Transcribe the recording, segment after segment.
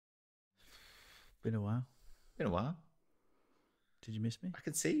Been a while. Been a while. Did you miss me? I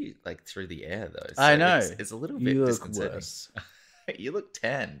can see you like through the air though. I know. It's a little bit You look disconcerting. worse. You look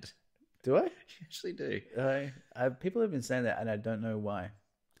tanned. Do I? You actually do. People have been saying that, and I don't know why.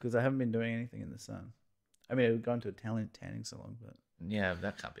 Because I haven't been doing anything in the sun. I mean, I've gone to a tanning salon, but Yeah,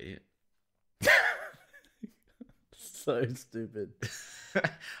 that can't be it. so stupid.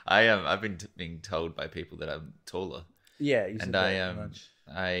 I've been being told by people that I'm taller. Yeah, you said And that at lunch.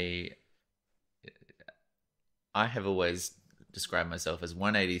 I have always described myself as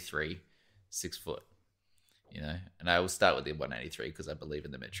 183, 6 foot. You know, and I will start with the 183 because I believe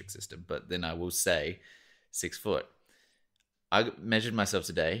in the metric system, but then I will say 6 foot. I measured myself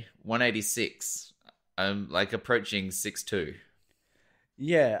today, 186. I'm like approaching 6'2".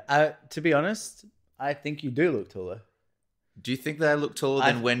 Yeah, to be honest, I think you do look taller. Do you think that I look taller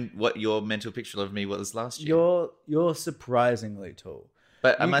than what your mental picture of me was last year? You're surprisingly tall.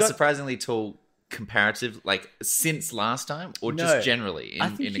 But am I surprisingly tall comparative, like since last time, or just generally? I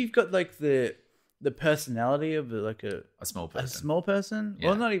think you've got like the personality of like a small person. A small person. Yeah.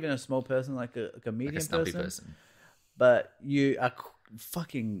 Well, not even a small person, like a medium like a stumpy person. But you are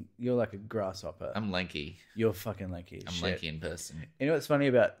you're like a grasshopper. I'm lanky. You're fucking lanky. I'm lanky in person. You know what's funny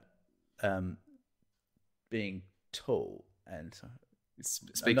about being tall and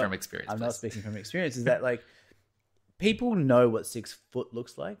speak from experience. I'm not speaking from experience. Is that like people know what 6 foot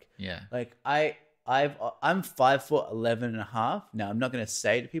looks like? Yeah. Like I'm 5 foot 11 and a half. Now I'm not going to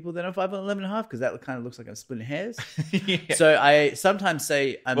say to people that I'm 5 foot 11 and a half because that kind of looks like I'm splitting hairs. Yeah. So I sometimes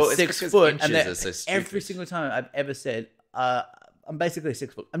say I'm 6 foot, and every single time I've ever said I'm basically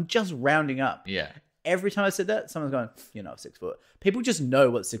 6 foot. I'm just rounding up. Yeah. Every time I said that, someone's going, "You're not 6 foot." People just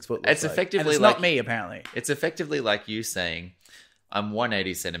know what 6 foot looks like. It's effectively and it's like, not me, apparently. It's effectively like you saying, "I'm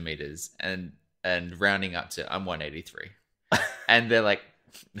 180 centimeters," and rounding up to I'm 183, and they're like,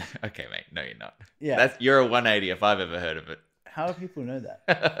 "Okay, mate, no, you're not. Yeah, you're a 180 if I've ever heard of it." How do people know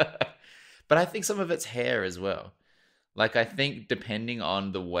that? But I think some of it's hair as well. Like I think depending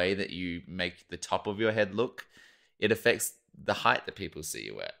on the way that you make the top of your head look, it affects the height that people see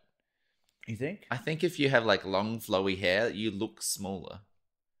you at. You think? I think if you have like long flowy hair, you look smaller.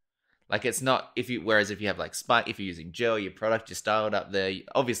 Like it's not whereas if you have like spike, if you're using gel, your product, you're styled up there.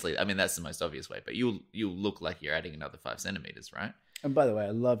 Obviously, I mean that's the most obvious way, but you'll look like you're adding another 5 centimeters, right? And by the way,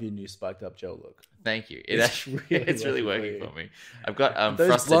 I love your new spiked up gel look. Thank you. It's really working for me. I've got those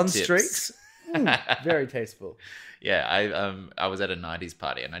frosted blonde tips. Streaks. Very tasteful. Yeah, I was at a 90s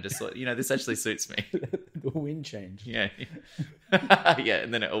party and I just thought, this actually suits me. The wind change. Yeah. Yeah,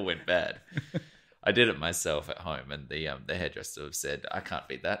 and then it all went bad. I did it myself at home and the hairdresser said, "I can't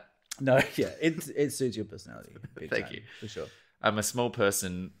beat that." No, yeah, it suits your personality. Thank you. For sure. I'm a small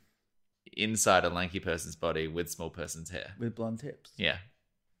person inside a lanky person's body with small person's hair. With blonde tips. Yeah.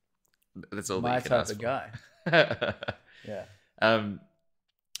 That's all My that you can type ask of for. guy. Yeah.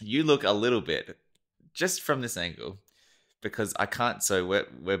 You look a little bit, just from this angle, because I can't. So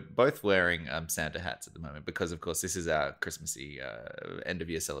we're both wearing Santa hats at the moment because, of course, this is our Christmassy end of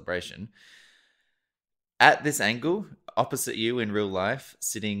year celebration. At this angle, opposite you in real life,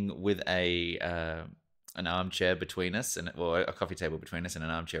 sitting with an armchair between us, or a coffee table between us, and an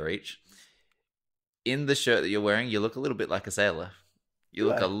armchair each. In the shirt that you're wearing, you look a little bit like a sailor. You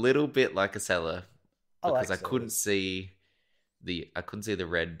look a little bit like a sailor because I couldn't see the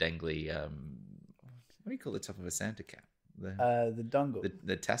red dangly. What do you call the top of a Santa cap? The dongle.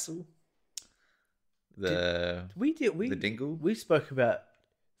 The tassel. We dingle. We spoke about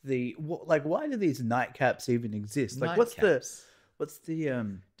why do these nightcaps even exist? Like, what's the Do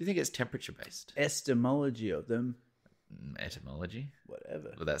you think it's temperature based? Etymology of them? Etymology,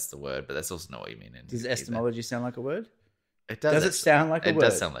 whatever. Well, that's the word, but that's also not what you mean. Does etymology sound like a word? It does. Does it sound like a word? It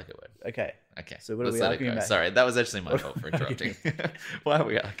does sound like a word. Okay. So what are we arguing about? Sorry, that was actually my fault for interrupting. Why are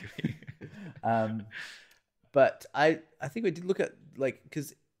we arguing? But I think we did look at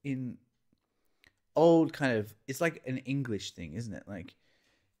because in old kind of it's like an English thing, isn't it? Like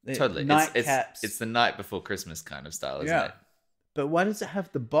totally nightcaps. It's the night before Christmas kind of style, isn't it? But why does it have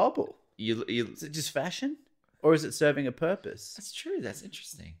the bobble? Is it just fashion? Or is it serving a purpose? That's true. That's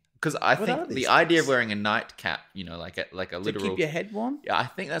interesting. Because I think the idea of wearing a nightcap, like a literal... To keep your head warm? Yeah, I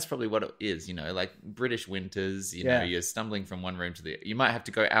think that's probably what it is, like British winters, know, you're stumbling from one room to the... You might have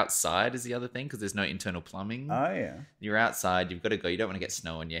to go outside is the other thing because there's no internal plumbing. Oh, yeah. You're outside, you've got to go. You don't want to get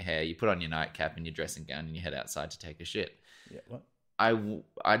snow on your hair. You put on your nightcap and your dressing gown and you head outside to take a shit. Yeah, what?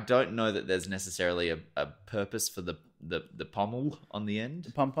 I don't know that there's necessarily a purpose for the pommel on the end.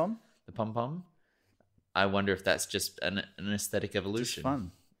 The pom-pom? The pom-pom. I wonder if that's just an aesthetic evolution.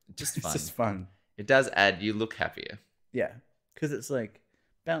 Just fun. It's just fun. It does add, you look happier. Yeah, because it's like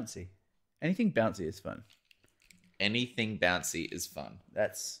bouncy Anything bouncy is fun. Anything bouncy is fun.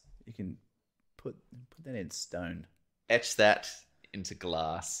 You can put that in stone. Etch that into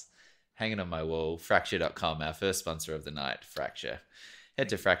glass. Hanging on my wall. Fracture.com, our first sponsor of the night, Fracture. Head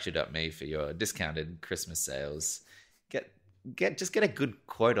to fracture.me for your discounted Christmas sales. Just get a good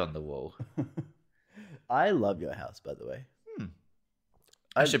quote on the wall. I love your house, by the way.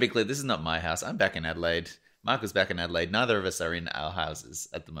 I should be clear, this is not my house. I'm back in Adelaide. Michael's back in Adelaide. Neither of us are in our houses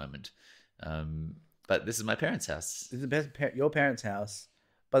at the moment. But this is my parents' house. This is your parents' house.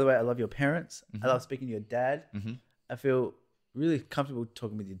 By the way, I love your parents. I love speaking to your dad. I feel really comfortable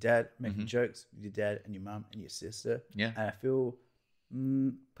talking with your dad, making jokes with your dad and your mum and your sister. Yeah. And I feel...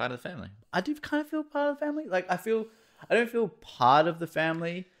 part of the family. I do kind of feel part of the family. Like, I don't feel part of the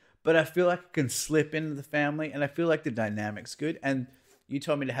family, but I feel like I can slip into the family, and I feel like the dynamic's good. And you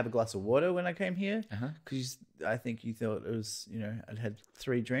told me to have a glass of water when I came here, because I think you thought it was, I'd had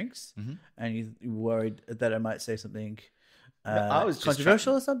 3 drinks, and you were worried that I might say something I was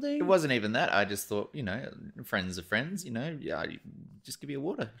controversial or something. It wasn't even that. I just thought, friends are friends. Just give me a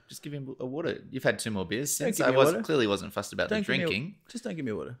water. Just give me a water. You've had 2 more beers since. Clearly wasn't fussed about the drinking. Just don't give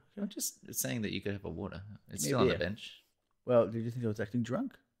me a water. I'm just saying that you could have a water. It's still on the bench. Well, did you think I was acting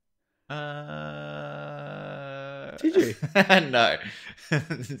drunk? Did you? No.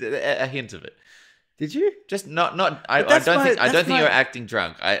 A hint of it. Did you? Just not. I don't think you're acting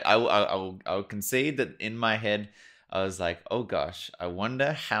drunk. I will concede that in my head, I was like, oh gosh, I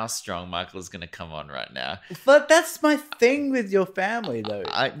wonder how strong Michael is going to come on right now. But that's my thing with your family, though.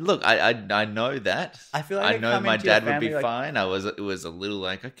 I know that. I feel like I know my dad would be fine. It was a little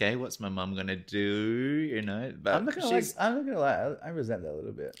like, okay, what's my mum going to do? But I'm not gonna lie. I resent that a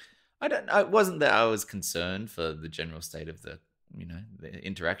little bit. It wasn't that I was concerned for the general state of the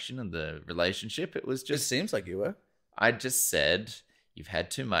interaction and the relationship. It was just. It seems like you were. I just said, you've had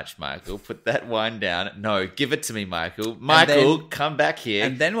too much, Michael. Put that wine down. No, give it to me, Michael. Come back here.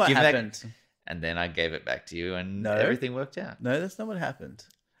 And then what happened? And then I gave it back to you, and everything worked out. No, that's not what happened.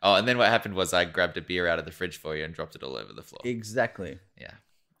 Oh, and then what happened was I grabbed a beer out of the fridge for you and dropped it all over the floor. Exactly. Yeah.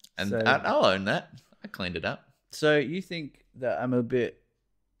 And I'll own that. I cleaned it up. So you think that I'm a bit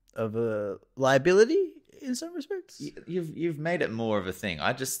of a liability in some respects? You've made it more of a thing.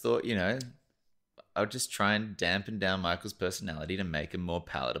 I just thought, I'll just try and dampen down Michael's personality to make him more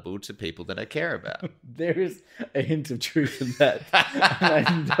palatable to people that I care about. There is a hint of truth in that.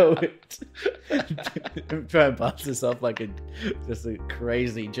 And I know it. I'm trying to pass this off like just a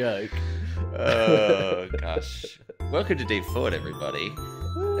crazy joke. Oh, gosh. Welcome to Deep Thought, everybody.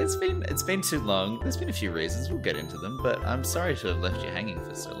 It's been too long. There's been a few reasons. We'll get into them. But I'm sorry to have left you hanging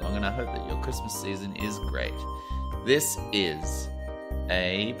for so long. And I hope that your Christmas season is great. This is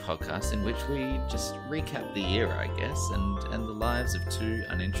a podcast in which we just recap the year, I guess, and the lives of 2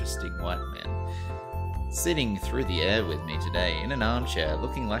 uninteresting white men. Sitting through the air with me today in an armchair,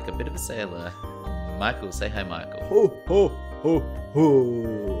 looking like a bit of a sailor. Michael, say hi, Michael. Ho, ho, ho,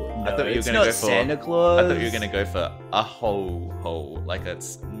 ho. No, I thought you were going to go for Santa Claus. I thought you were going to go for a ho, like a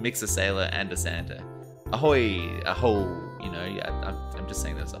mix of sailor and a Santa. Ahoy, a ho. I'm just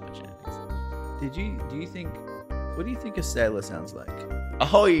saying those opportunities. What do you think a sailor sounds like?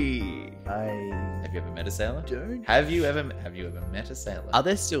 Ahoy! Have you ever met a sailor? Don't. Have you ever met a sailor? Are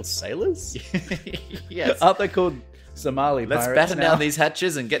there still sailors? Yes. Aren't they called Somali pirates? Let's batten down these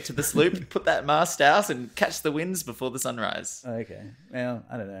hatches and get to the sloop, put that mast out, and catch the winds before the sunrise. Okay. Well,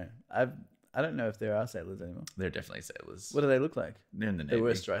 I don't know. I don't know if there are sailors anymore. They're definitely sailors. What do they look like? They're in the Navy. They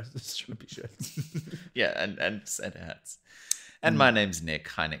wear stripy shirts. Yeah, and Santa hats. And my name's Nick.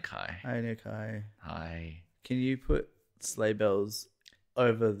 Hi, Nick. Hi. Hi, Nick. Hi. Hi. Can you put sleigh bells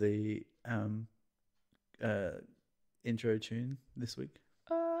over the intro tune this week?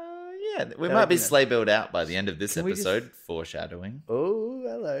 Yeah, we might be sleigh belled out by the end of this episode. Foreshadowing. Oh,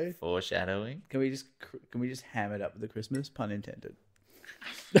 hello. Foreshadowing. Can we just ham it up with the Christmas, pun intended?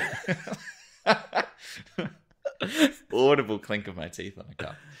 Audible clink of my teeth on a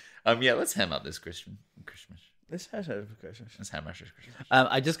cup. Yeah, let's ham up this Christmas. Let's hash out for Christmas. Let's ham up Christmas.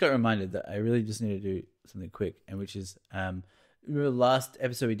 I just got reminded that I really just need to do something quick, and which is remember the last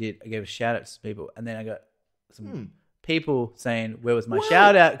episode we did, I gave a shout out to some people, and then I got some people saying, where was my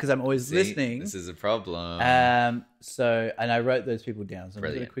shout out? Because I'm always listening. This is a problem. And I wrote those people down. So I'm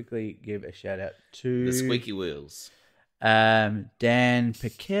going to quickly give a shout out to the squeaky wheels. Dan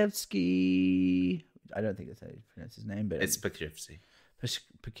Pekevsky. I don't think that's how you pronounce his name, but it's Pekevsky.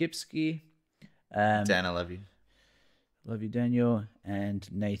 Pekevsky. Dan, I love you. Love you, Daniel, and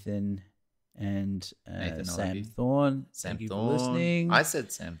Nathan, and Sam Thorne. Thank you for listening. I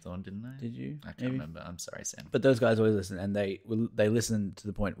said Sam Thorne, didn't I? Did you? I can't remember. I'm sorry, Sam. But those guys always listen, and they listen to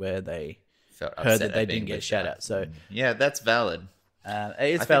the point where they felt heard that they didn't get shout out. So yeah, that's valid. It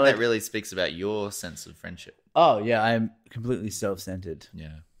is I valid. think that really speaks about your sense of friendship. Oh yeah, I'm completely self-centered.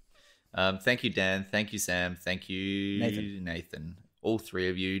 Yeah. Thank you, Dan. Thank you, Sam. Thank you, Nathan. All three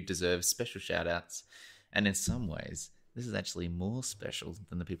of you deserve special shout outs. And in some ways, this is actually more special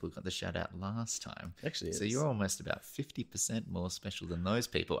than the people who got the shout out last time. Actually, so you're almost about 50% more special than those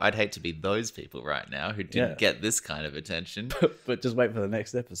people. I'd hate to be those people right now who didn't get this kind of attention. But just wait for the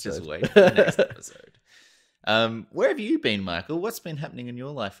next episode. Just wait for the next episode. Where have you been, Michael? What's been happening in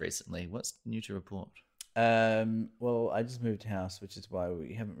your life recently? What's new to report? Well, I just moved house, which is why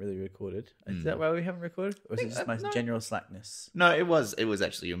we haven't really recorded. Is that why we haven't recorded? Or is it just my general slackness? No, it was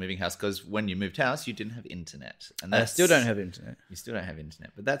actually your moving house, because when you moved house, you didn't have internet. And I still don't have internet. You still don't have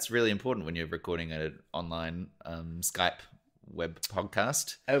internet. But that's really important when you're recording an online Skype web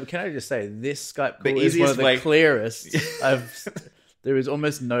podcast. Can I just say, this Skype call is one of the clearest. There is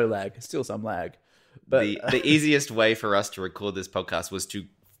almost no lag. Still some lag. But the easiest way for us to record this podcast was to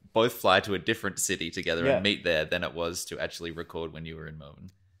both fly to a different city together and meet there than it was to actually record when you were in Melbourne.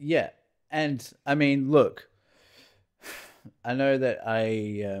 Yeah. And I mean, look, I know that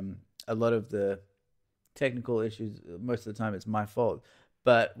a lot of the technical issues, most of the time it's my fault.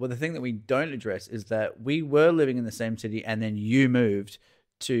 But the thing that we don't address is that we were living in the same city and then you moved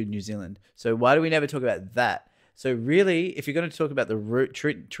to New Zealand. So why do we never talk about that? So really, if you're going to talk about the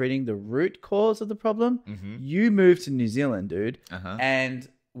treating the root cause of the problem, you moved to New Zealand, dude. And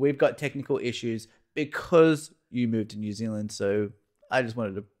we've got technical issues because you moved to New Zealand. So I just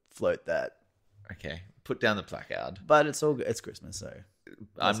wanted to float that. Okay. Put down the placard. But it's all good. It's Christmas, so.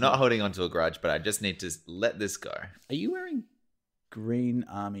 I'm not holding on to a grudge, but I just need to let this go. Are you wearing green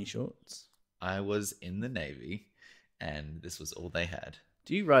army shorts? I was in the Navy, and this was all they had.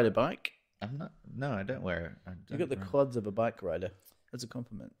 Do you ride a bike? I'm not. No, I don't wear it. You've got the quads of a bike rider. That's a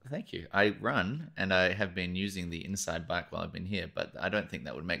compliment. Thank you. I run, and I have been using the inside bike while I've been here, but I don't think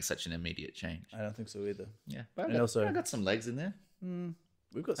that would make such an immediate change. I don't think so either. Yeah, but I got some legs in there.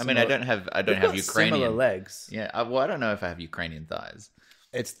 We've got. I don't have Ukrainian similar legs. Yeah, I don't know if I have Ukrainian thighs.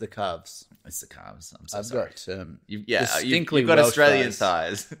 It's the calves. It's the calves. I'm I've sorry. got You've got Australian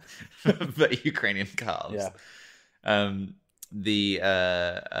thighs, but Ukrainian calves. Yeah.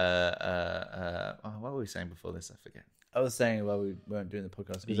 What were we saying before this? I forget. I was saying while we weren't doing the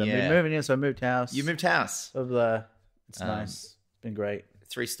podcast because I've been moving here, so I moved house. You moved house. Blah, blah. It's nice. It's been great.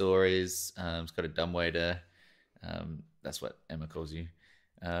 3 stories. It's got a dumbwaiter. That's what Emma calls you.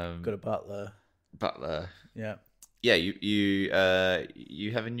 Got a butler. Butler. Yeah. Yeah, you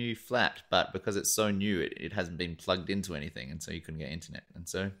have a new flat, but because it's so new, it hasn't been plugged into anything, and so you couldn't get internet, and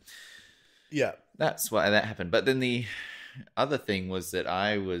so that's why that happened. But then the other thing was that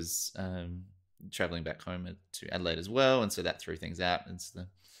I was traveling back home to Adelaide as well, and so that threw things out. It's the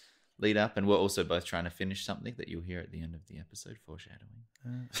lead up, and we're also both trying to finish something that you'll hear at the end of the episode, foreshadowing.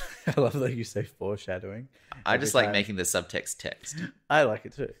 I love that you say foreshadowing. I just like making the subtext text. I like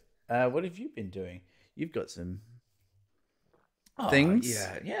it too. What have you been doing? You've got some things.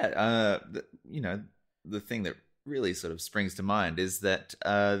 The thing that really sort of springs to mind is that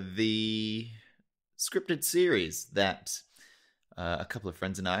the scripted series that a couple of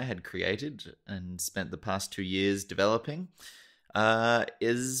friends and I had created and spent the past 2 years developing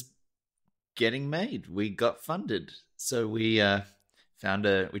is getting made. We got funded, so we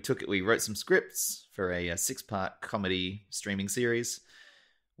we wrote some scripts for a 6-part comedy streaming series.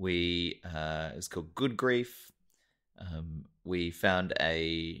 It's called Good Grief. We found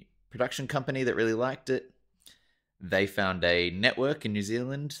a production company that really liked it. They found a network in New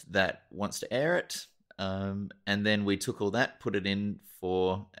Zealand that wants to air it. And then we took all that, put it in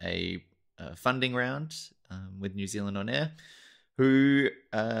for a funding round with New Zealand On Air, who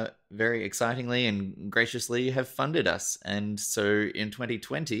very excitingly and graciously have funded us. And so in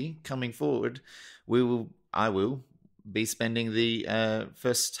 2020, coming forward, I will be spending the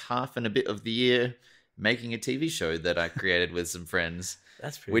first half and a bit of the year making a TV show that I created with some friends.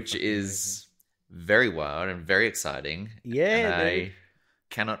 That's pretty which is amazing. Very wild and very exciting. Yeah, and I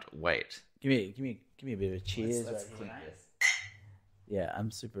cannot wait. Give me a bit of a cheers. Let's right here. Yeah, I'm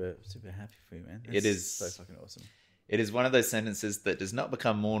super happy for you, man. It is so fucking awesome. It is one of those sentences that does not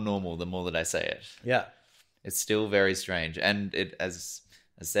become more normal the more that I say it. Yeah, it's still very strange, and it as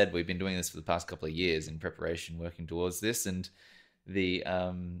I said, we've been doing this for the past couple of years in preparation, working towards this, and the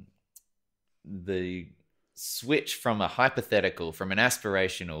switch from a hypothetical, from an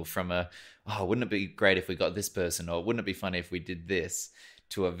aspirational, from a, wouldn't it be great if we got this person, or wouldn't it be funny if we did this,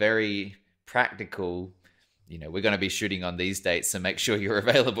 to a very practical, we're going to be shooting on these dates, so make sure you're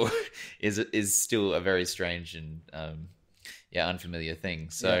available, is still a very strange and unfamiliar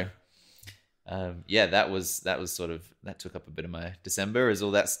thing. So yeah, that was sort of, that took up a bit of my December as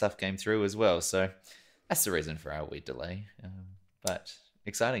all that stuff came through as well. So that's the reason for our wee delay. But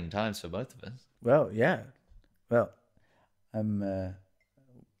exciting times for both of us. Well, yeah. Well, I'm,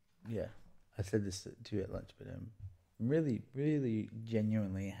 yeah, I said this to you at lunch, but I'm really, really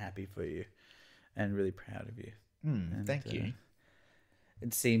genuinely happy for you and really proud of you. And, thank you.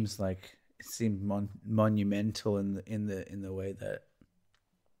 It seems monumental in the way that,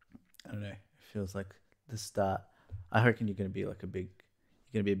 I don't know, it feels like the start. I reckon you're going to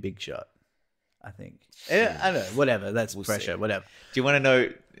be a big shot. I think. I don't know. Whatever. That's we'll pressure. See. Whatever. Do you want to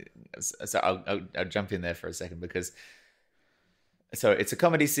know? So I'll jump in there for a second because. So it's a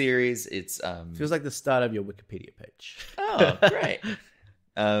comedy series. It's feels like the start of your Wikipedia page. Oh, great.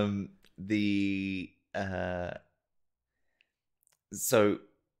 So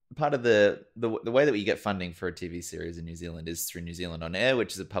part of the way that we get funding for a TV series in New Zealand is through New Zealand On Air,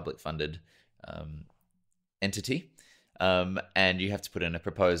 which is a public funded entity, and you have to put in a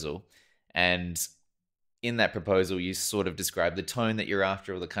proposal. And in that proposal, you sort of describe the tone that you're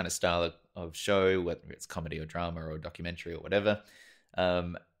after or the kind of style of show, whether it's comedy or drama or documentary or whatever.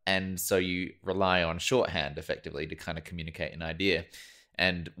 And so you rely on shorthand effectively to kind of communicate an idea.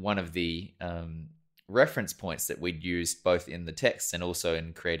 And one of the reference points that we'd used both in the text and also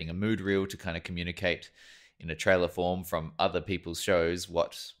in creating a mood reel to kind of communicate in a trailer form from other people's shows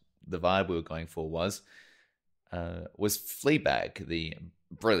what the vibe we were going for was Fleabag, the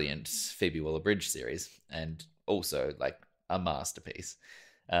brilliant Phoebe Waller-Bridge series, and also like a masterpiece.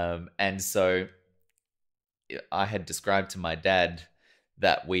 And so I had described to my dad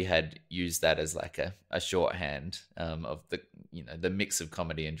that we had used that as like a shorthand of the mix of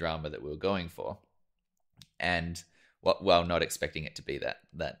comedy and drama that we were going for, and while not expecting it to be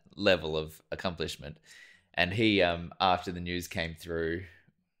that level of accomplishment. And he, after the news came through,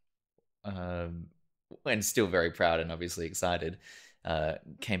 and still very proud and obviously excited,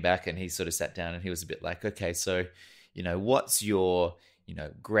 came back and he sort of sat down and he was a bit like, okay, so, what's your,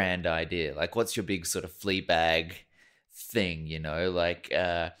 grand idea? Like, what's your big sort of Fleabag thing, like,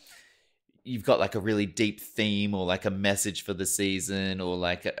 you've got like a really deep theme or like a message for the season or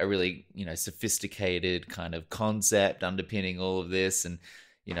like a really, sophisticated kind of concept underpinning all of this. And,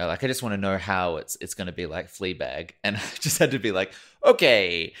 like, I just want to know how it's going to be like Fleabag. And I just had to be like,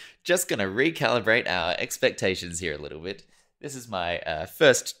 okay, just going to recalibrate our expectations here a little bit. This is my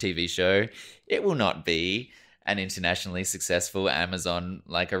first TV show. It will not be an internationally successful Amazon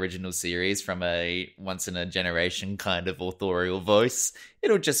like original series from a once in a generation kind of authorial voice.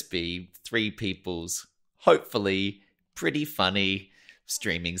 It'll just be three people's hopefully pretty funny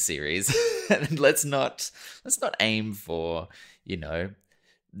streaming series. And let's not aim for,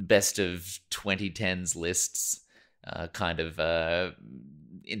 best of 2010s lists kind of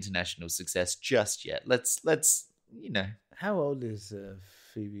international success just yet. Let's How old is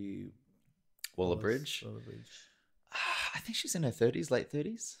Phoebe Waller-Bridge? I think she's in her 30s, late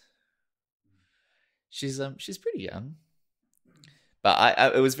 30s. She's pretty young.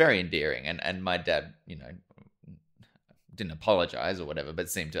 But it was very endearing, and my dad, didn't apologize or whatever, but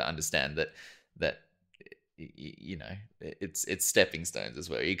seemed to understand that it's stepping stones as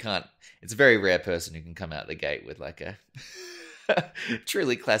well. You can't. It's a very rare person who can come out the gate with like a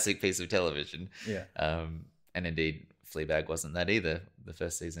truly classic piece of television. Yeah. And indeed, Fleabag wasn't that either. The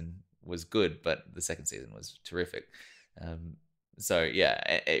first season was good, but the second season was terrific. So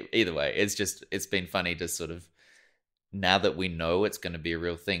yeah, either way, it's been funny to sort of, now that we know it's going to be a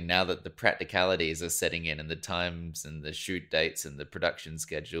real thing, now that the practicalities are setting in and the times and the shoot dates and the production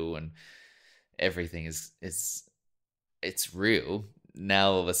schedule and everything it's real.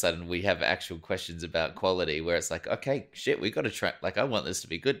 Now all of a sudden we have actual questions about quality where it's like, okay, shit, we got to try. Like, I want this to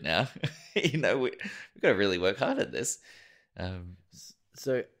be good now. We got to really work hard at this.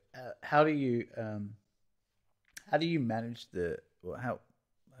 So how do you manage I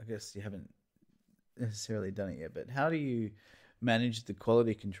guess you haven't necessarily done it yet, but how do you manage the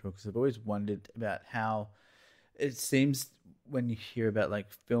quality control? Because I've always wondered about how it seems when you hear about like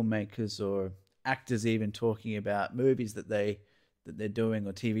filmmakers or actors even talking about movies that they're doing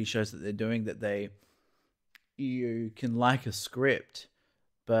or TV shows that they're doing, that you can like a script,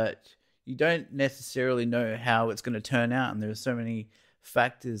 but you don't necessarily know how it's going to turn out, and there are so many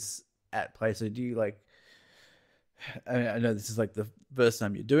factors at play. So do you like, I know this is like the first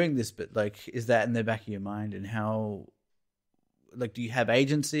time you're doing this, but like, is that in the back of your mind? And how, like, do you have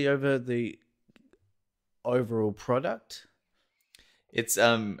agency over the overall product? It's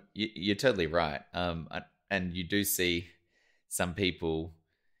you're totally right. And you do see some people,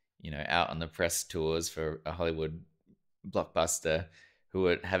 out on the press tours for a Hollywood blockbuster who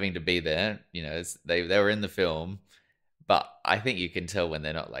are having to be there. You know, they were in the film, but I think you can tell when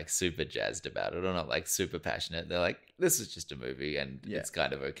they're not like super jazzed about it or not like super passionate. They're like, this is just a movie and it's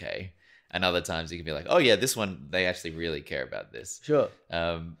kind of okay. And other times you can be like, oh yeah, this one, they actually really care about this. Sure.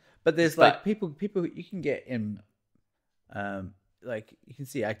 But there's like people you can get in, like you can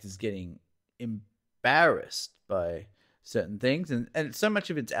see actors getting embarrassed by certain things, and so much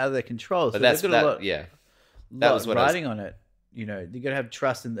of it's out of their control. So but that's got a lot, that was what writing on it. You know, you got to have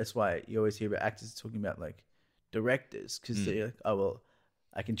trust, and that's why you always hear about actors talking about like directors, because they're like, oh well,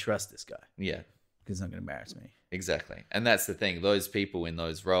 I can trust this guy. Yeah. Because it's not going to embarrass me. Exactly. And that's the thing. Those people in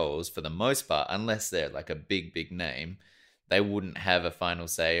those roles, for the most part, unless they're like a big name, they wouldn't have a final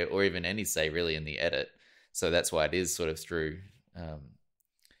say or even any say really in the edit. So that's why it is sort of through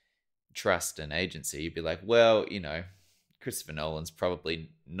trust and agency. You'd be like, well, you know, Christopher Nolan's probably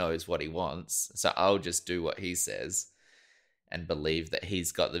knows what he wants, so I'll just do what he says and believe that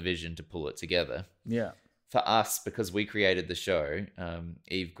he's got the vision to pull it together. Yeah. For us, because we created the show,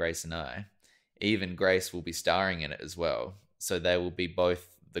 Eve, Grace, and I, Eve and Grace will be starring in it as well. So they will be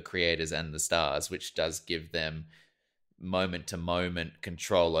both the creators and the stars, which does give them moment-to-moment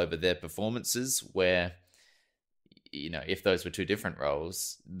control over their performances, where, you know, if those were two different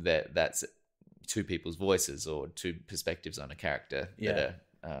roles, that's two people's voices or two perspectives on a character that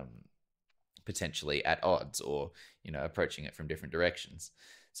are potentially at odds or, you know, approaching it from different directions.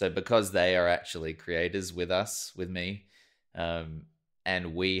 So because they are actually creators with us, with me,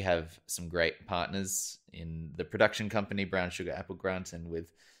 and we have some great partners in the production company, Brown Sugar Apple Grunt, and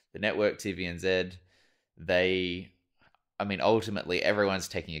with the network, TVNZ, ultimately everyone's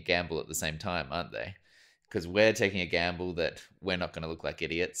taking a gamble at the same time, aren't they? Because we're taking a gamble that we're not going to look like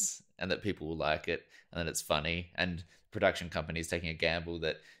idiots and that people will like it and that it's funny. And production companies taking a gamble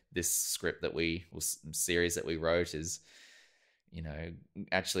that this script series that we wrote is, you know,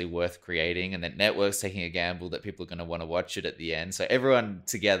 actually worth creating, and that network's taking a gamble that people are going to want to watch it at the end. So everyone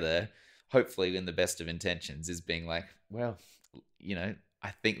together, hopefully in the best of intentions, is being like, well, you know,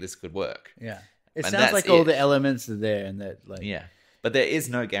 I think this could work. Yeah. It sounds like all the elements are there, and that, like, yeah. But there is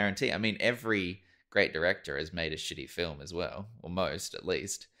no guarantee. I mean, every great director has made a shitty film as well, or most at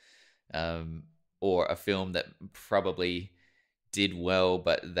least, or a film that probably did well,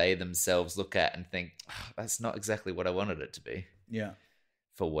 but they themselves look at and think, oh, that's not exactly what I wanted it to be. Yeah.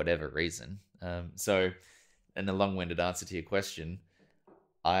 For whatever reason. So, in a long-winded answer to your question,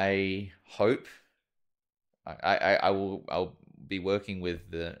 I hope I'll be working with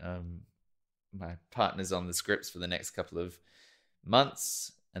my partners on the scripts for the next couple of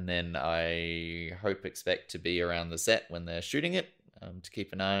months, and then I expect to be around the set when they're shooting it, to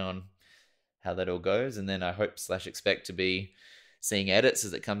keep an eye on how that all goes, and then I expect to be seeing edits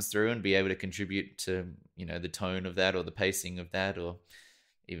as it comes through and be able to contribute to, you know, the tone of that or the pacing of that, or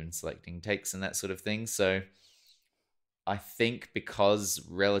even selecting takes and that sort of thing. So I think because,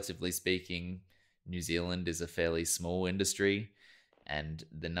 relatively speaking, New Zealand is a fairly small industry and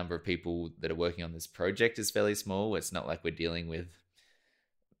the number of people that are working on this project is fairly small, it's not like we're dealing with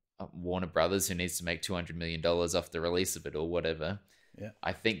Warner Brothers who needs to make $200 million off the release of it or whatever. Yeah.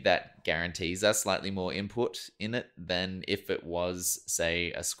 I think that guarantees us slightly more input in it than if it was,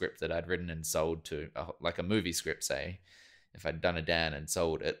 say, a script that I'd written and sold to, like a movie script, say. If I'd done a Dan and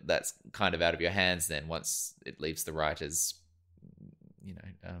sold it, that's kind of out of your hands then once it leaves the writer's, you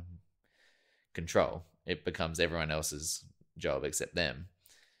know, control. It becomes everyone else's job except them.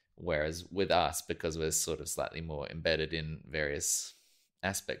 Whereas with us, because we're sort of slightly more embedded in various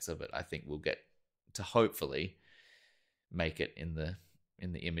aspects of it, I think we'll get to hopefully make it in the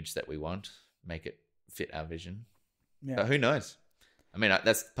image that we want, make it fit our vision. Yeah. But who knows? I mean,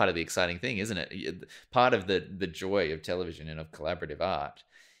 that's part of the exciting thing, isn't it? Part of the joy of television and of collaborative art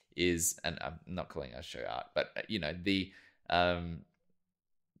is, and I'm not calling our show art, but, you know, the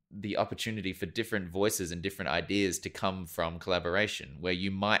opportunity for different voices and different ideas to come from collaboration, where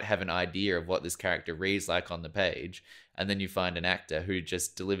you might have an idea of what this character reads like on the page, and then you find an actor who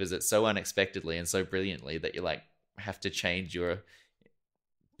just delivers it so unexpectedly and so brilliantly that you're like, have to change your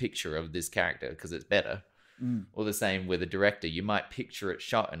picture of this character because it's better. Or the same with a director. You might picture it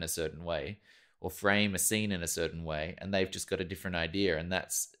shot in a certain way or frame a scene in a certain way, and they've just got a different idea, and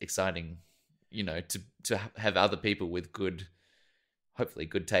that's exciting, you know, to have other people with good, hopefully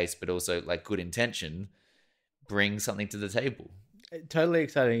good taste, but also like good intention, bring something to the table. Totally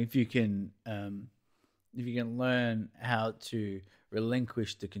exciting if you can learn how to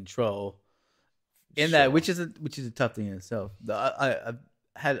relinquish the control in that, which is a tough thing in itself. I've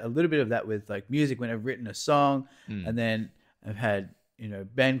had a little bit of that with like music when I've written a song, and then I've had, you know,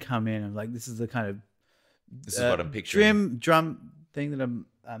 Ben come in and like, this is the kind of this is what I'm picturing. drum thing that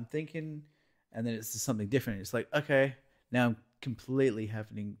I'm thinking, and then it's just something different. It's like, okay, now I'm completely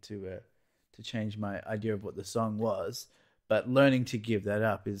having to change my idea of what the song was, but learning to give that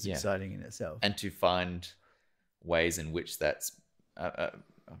up is exciting in itself. And to find ways in which that's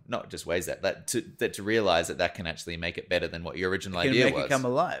not just ways that to realize that can actually make it better than what your original idea was. Make it come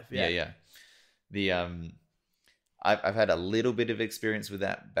alive. Yeah. The I've had a little bit of experience with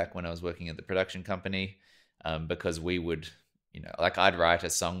that back when I was working at the production company, because we would, like I'd write a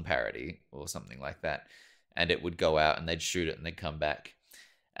song parody or something like that, and it would go out and they'd shoot it and they'd come back.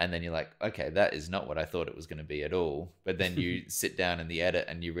 And then you're like, okay, that is not what I thought it was going to be at all. But then you sit down in the edit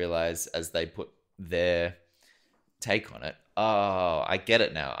and you realize as they put their take on it, oh, I get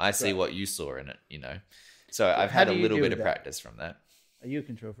it now. I see what you saw in it, So I've had a little bit of practice from that. Are you a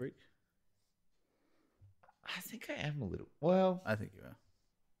control freak? I think I am a little. Well, I think you are.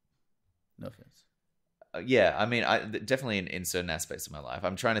 No offense. Yeah, I mean, I definitely in certain aspects of my life.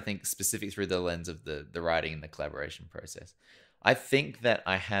 I'm trying to think specific through the lens of the writing and the collaboration process. I think that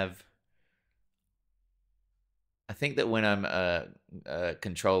when I'm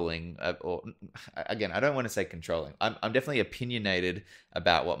controlling, or again, I don't want to say controlling. I'm definitely opinionated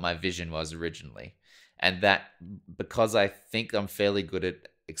about what my vision was originally, and that because I think I'm fairly good at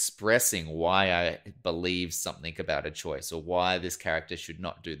expressing why I believe something about a choice, or why this character should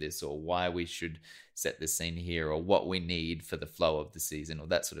not do this, or why we should set this scene here, or what we need for the flow of the season, or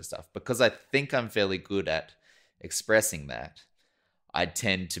that sort of stuff. Because I think I'm fairly good at expressing that, I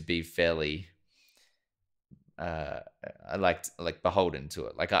tend to be fairly I like beholden to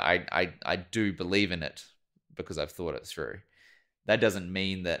it. Like I do believe in it because I've thought it through. That doesn't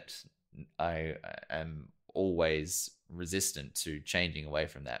mean that I am always resistant to changing away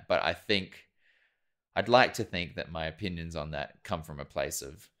from that. But I'd like to think that my opinions on that come from a place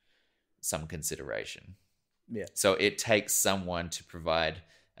of some consideration. Yeah. So it takes someone to provide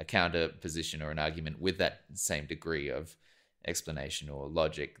a counter position or an argument with that same degree of explanation or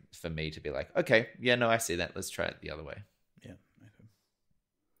logic for me to be like, okay, yeah, no, I see that. Let's try it the other way. Yeah.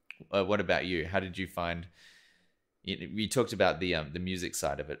 Okay. What about you? How did you find? You talked about the music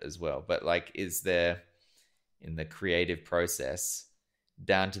side of it as well, but like, is there in the creative process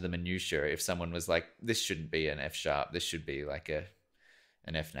down to the minutiae, if someone was like, this shouldn't be an F sharp, this should be like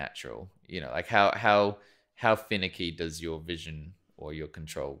an F natural, like how finicky does your vision or your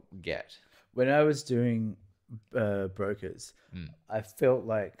control get? When I was doing Brokers, I felt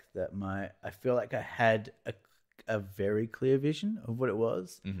like I had a very clear vision of what it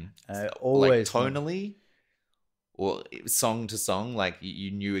was. Mm-hmm. Always like tonally or song to song, like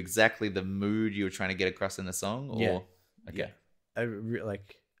you knew exactly the mood you were trying to get across in the song, or yeah. Okay.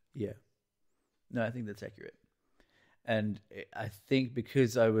 Yeah. No, I think that's accurate. And I think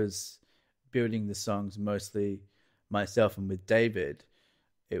because I was building the songs mostly myself and with David,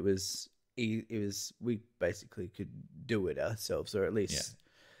 it was we basically could do it ourselves, or at least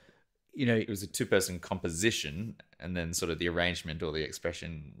it was a 2-person composition, and then sort of the arrangement or the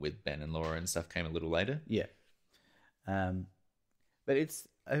expression with Ben and Laura and stuff came a little later. Yeah. But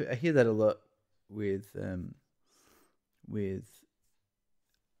I hear that a lot with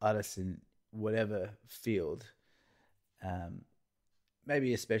artists in whatever field,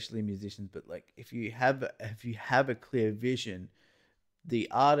 maybe especially musicians, but like if you have a clear vision, the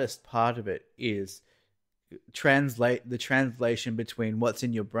artist part of it is the translation between what's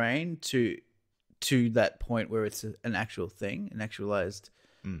in your brain to that point where it's an actual thing, an actualized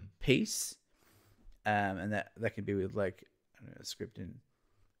piece, and that can be with like a script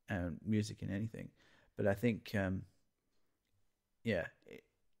and music and anything. But I think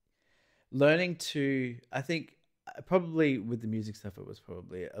learning to, I think probably with the music stuff, it was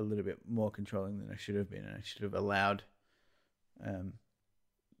probably a little bit more controlling than I should have been, and I should have allowed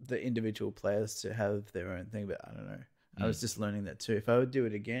the individual players to have their own thing. But I don't know. I was just learning that too. If I would do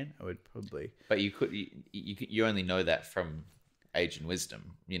it again, I would probably. But you only know that from age and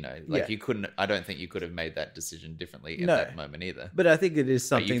wisdom. You couldn't. I don't think you could have made that decision differently at that moment either. But I think it is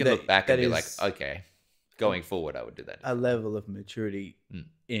something you can look back and be like, okay, going forward, I would do that. A level of maturity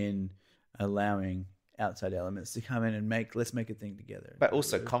in allowing outside elements to come in and let's make a thing together. But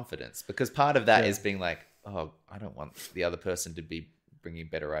also confidence, because part of that is being like, oh, I don't want the other person to be bringing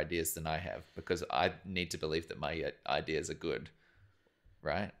better ideas than I have, because I need to believe that my ideas are good,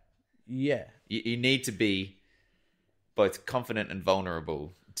 right? Yeah. You need to be both confident and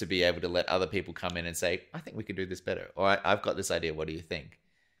vulnerable to be able to let other people come in and say, I think we could do this better, or I've got this idea, what do you think?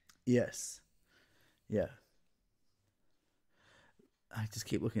 Yes. Yeah. I just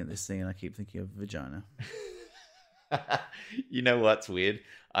keep looking at this thing and I keep thinking of vagina. You know what's weird?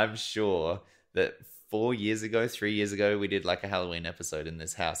 I'm sure that 3 years ago, we did like a Halloween episode in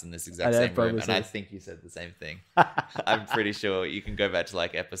this house in this exact same room, and I think you said the same thing. I'm pretty sure you can go back to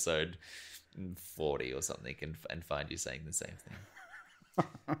like episode 40 or something and find you saying the same thing.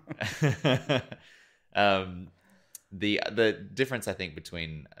 The difference I think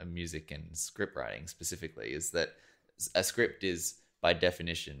between music and script writing specifically is that a script is by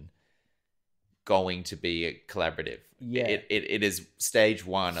definition going to be collaborative. Yeah, it is stage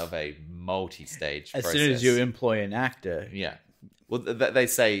one of a multi-stage process. As soon as you employ an actor, yeah. Well, they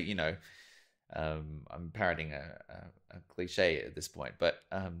say, you know, I'm parroting a cliche at this point, but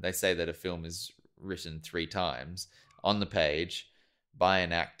they say that a film is written 3 times on the page by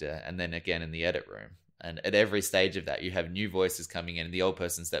an actor and then again in the edit room. And at every stage of that, you have new voices coming in, and the old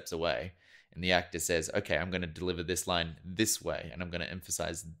person steps away, and the actor says, okay, I'm going to deliver this line this way, and I'm going to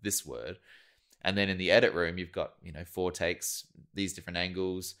emphasize this word. And then in the edit room, you've got, you know, 4 takes, these different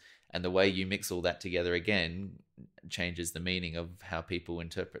angles, and the way you mix all that together again changes the meaning of how people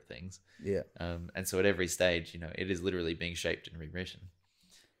interpret things. Yeah. And so at every stage, you know, it is literally being shaped and rewritten.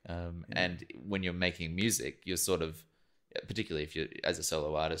 And when you're making music, you're sort of, particularly if you're as a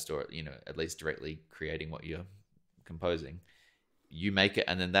solo artist or, you know, at least directly creating what you're composing, you make it,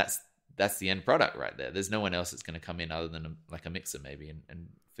 and then that's the end product right there. There's no one else that's going to come in other than a mixer maybe and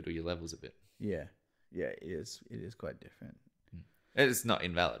fiddle your levels a bit. Yeah, it is quite different. It's not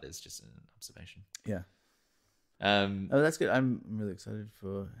invalid, it's just an observation. Yeah. Oh, that's good. I'm really excited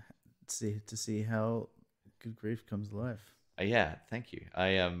to see how Good Grief comes alive. Yeah, thank you.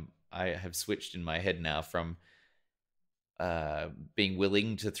 I have switched in my head now from being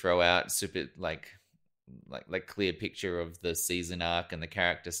willing to throw out super like clear picture of the season arc and the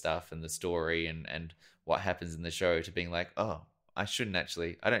character stuff and the story and what happens in the show to being like, oh, I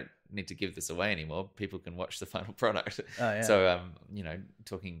don't need to give this away anymore. People can watch the final product. Oh, yeah. So you know,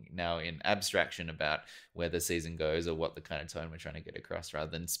 talking now in abstraction about where the season goes or what the kind of tone we're trying to get across rather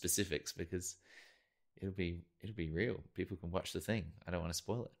than specifics, because it'll be real. People can watch the thing. I don't want to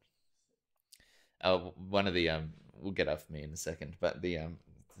spoil it. One of the we'll get off me in a second, but the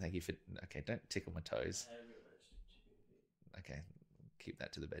thank you for, okay, don't tickle my toes. Okay, keep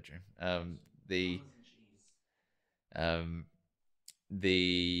that to the bedroom.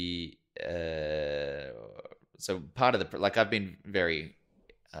 So part of the, like, I've been very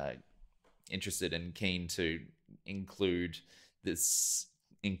interested and keen to include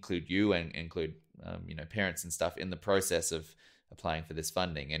you and include you know, parents and stuff in the process of applying for this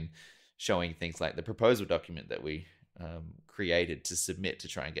funding and showing things like the proposal document that we created to submit to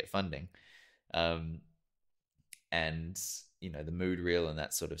try and get funding, and you know, the mood reel and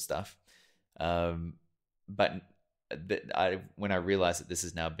that sort of stuff. But when I realized that this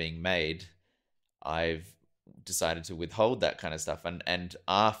is now being made, I've decided to withhold that kind of stuff. And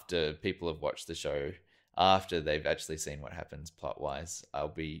after people have watched the show, after they've actually seen what happens plot wise, I'll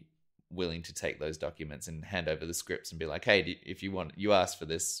be willing to take those documents and hand over the scripts and be like, hey, if you want, you asked for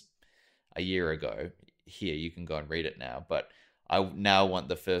this a year ago, here, you can go and read it now. But I now want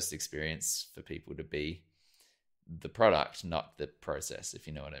the first experience for people to be the product, not the process, if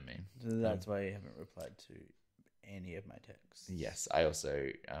you know what I mean. So that's why you haven't replied to any of my texts. Yes, I also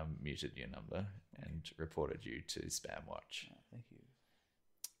muted your number and reported you to Spam Watch. Oh, thank you.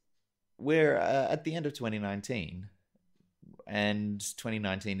 We're at the end of 2019, and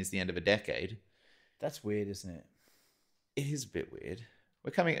 2019 is the end of a decade. That's weird, isn't it? It is a bit weird.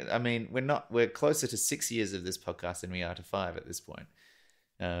 We're closer to 6 years of this podcast than we are to 5 at this point.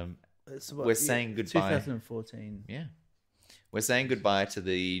 We're saying goodbye. 2014. Yeah. We're saying goodbye to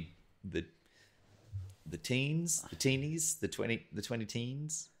the teens, the teenies, the 20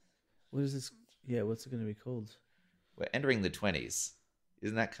 teens. What is this? Yeah, what's it going to be called? We're entering the 20s.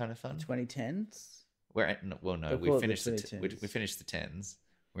 Isn't that kind of fun? 2010s? We finished we finished the 10s.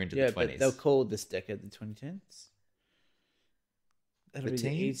 We're into the 20s. But they'll call this decade the 2010s. That'll the be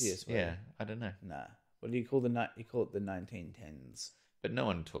teens? The easiest way. Yeah, I don't know. Nah. What do you call you call it the 1910s. But no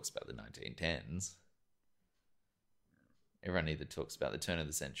one talks about the 1910s. Everyone either talks about the turn of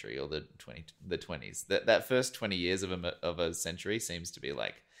the century or the 20s. That first 20 years of a century seems to be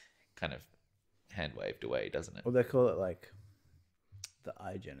like kind of hand waved away, doesn't it? Well, they call it like the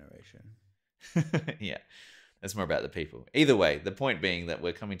I generation. Yeah, that's more about the people. Either way, the point being that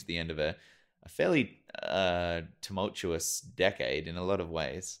we're coming to the end of a fairly tumultuous decade in a lot of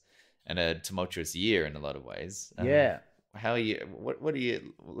ways, and a tumultuous year in a lot of ways. Yeah. How are you? What are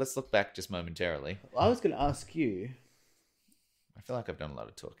you? Let's look back just momentarily. I was going to ask you. I feel like I've done a lot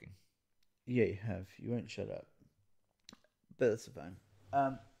of talking. Yeah, you have. You won't shut up. But that's fine.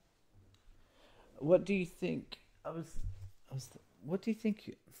 What do you think? What do you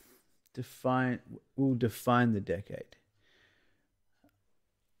think? will define the decade?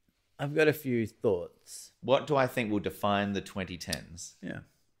 I've got a few thoughts. What do I think will define the 2010s? Yeah.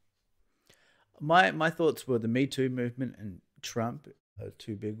 My thoughts were the Me Too movement and Trump are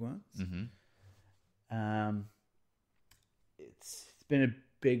two big ones. It's been a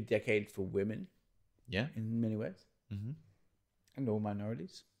big decade for women. Yeah. In many ways. And all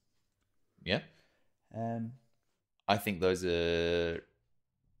minorities. Yeah. I think those are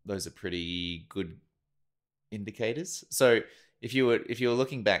pretty good indicators. So if you were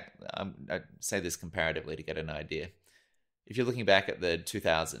looking back, I'd say this comparatively to get an idea. If you're looking back at the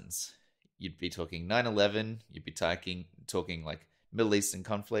 2000s, you'd be talking 9/11. You'd be talking like Middle Eastern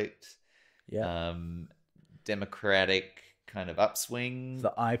conflict. Yeah. Democratic kind of upswing.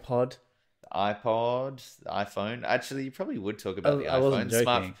 The iPod, the iPhone. Actually, you probably would talk about the iPhone. I wasn't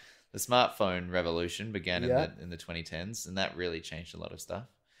joking. The smartphone revolution began in the 2010s, and that really changed a lot of stuff.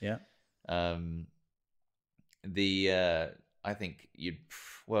 Yeah. I think it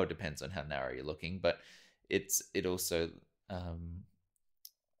depends on how narrow you're looking, but it also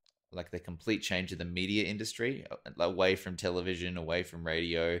like the complete change of the media industry, away from television, away from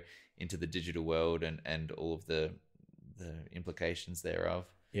radio, into the digital world, and all of the implications thereof.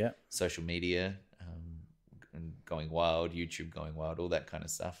 Yeah. Social media, and going wild, YouTube going wild, all that kind of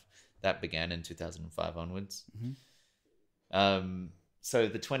stuff. That began in 2005 onwards. So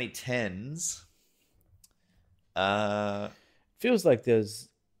the 2010s feels like there's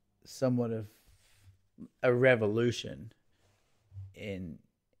somewhat of a revolution in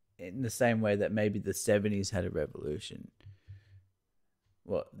the same way that maybe the 70s had a revolution.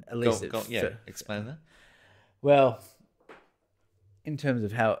 Well, at least explain that. Well, in terms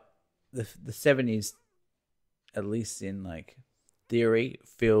of how the 70s, at least in like theory,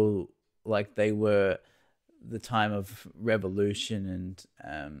 feel like they were the time of revolution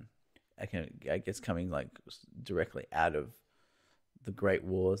and I guess coming like directly out of the Great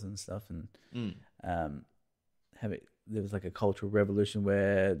Wars and stuff, and there was like a cultural revolution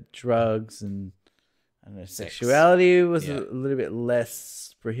where drugs and I don't know, sexuality was a little bit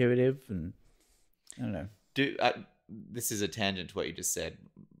less prohibitive, and I don't know. This is a tangent to what you just said,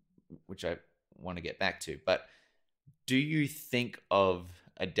 which I want to get back to, but do you think of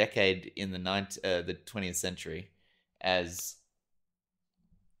a decade in the 20th century as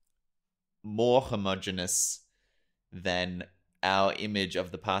more homogenous than our image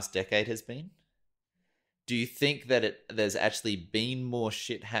of the past decade has been? Do you think that there's actually been more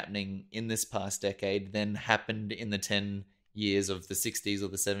shit happening in this past decade than happened in the 10 years of the 60s or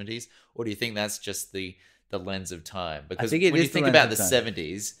the 70s? Or do you think that's just the lens of time? Because when you think about the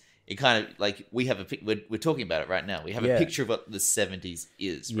 70s, it kind of like we're talking about it right now. We have a picture of what the 70s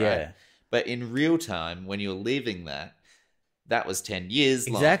is, right? Yeah. But in real time, when you're leaving that was 10 years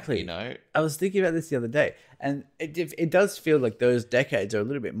long. Exactly. You know? I was thinking about this the other day, and it does feel like those decades are a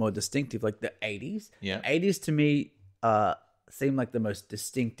little bit more distinctive, like the 80s. Yeah. The 80s to me seem like the most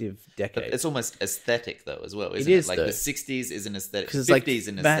distinctive decade. But it's almost aesthetic, though, as well, isn't it? Like the 60s is an aesthetic, 50s like, is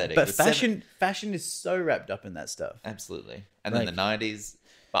an aesthetic. But fashion is so wrapped up in that stuff. Absolutely. And then the 90s.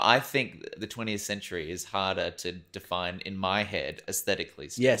 But I think the 20th century is harder to define in my head aesthetically.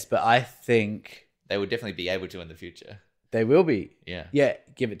 Still. Yes, but I think they would definitely be able to in the future. They will be. Yeah. Yeah,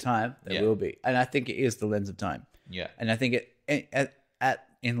 give it time. They will be. And I think it is the lens of time. Yeah. And I think in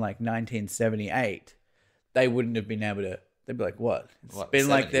like 1978, they wouldn't have been able to, they'd be like, what? It's been 70s.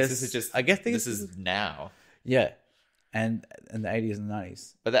 Like this. This is just, I guess this is now. Yeah. And the 80s and the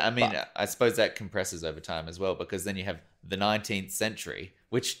 90s. But I suppose that compresses over time as well, because then you have the 19th century,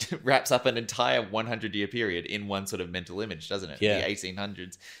 which wraps up an entire 100-year period in one sort of mental image, doesn't it? Yeah. The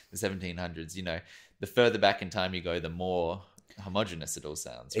 1800s, the 1700s, you know. The further back in time you go, the more homogenous it all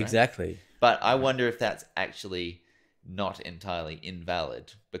sounds. Right? Exactly. But I wonder if that's actually not entirely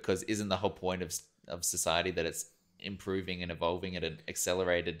invalid, because isn't the whole point of society that it's improving and evolving at an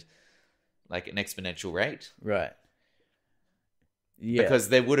accelerated, like an exponential rate? Right. Yeah. Because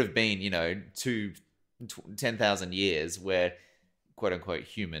there would have been, 10,000 years where, quote unquote,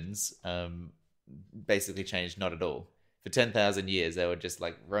 humans basically changed not at all. For 10,000 years, they were just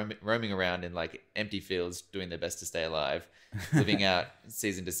like roaming around in like empty fields, doing their best to stay alive, living out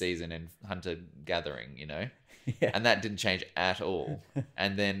season to season and hunter gathering, Yeah. And that didn't change at all.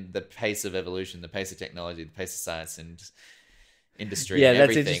 And then the pace of evolution, the pace of technology, the pace of science and industry, and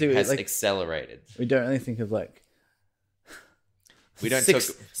everything has accelerated. We don't really think of like we don't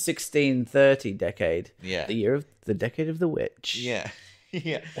 1630 decade. Yeah. The decade of the witch. Yeah.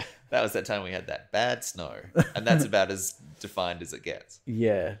 Yeah. That was that time we had that bad snow. And that's about as defined as it gets.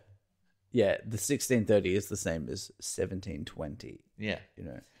 Yeah. Yeah. The 1630 is the same as 1720. Yeah.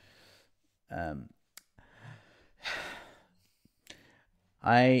 Um,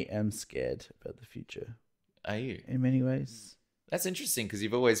 I am scared about the future. Are you? In many ways. That's interesting because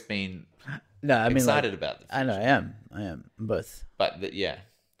you've always been excited about the future. I know, I am both. But yeah.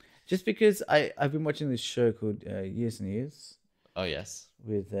 Just because I've been watching this show called Years and Years. Oh, yes.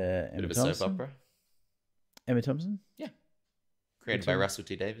 With Emma Thompson. Bit of a soap opera. Emma Thompson? Yeah. Created by Russell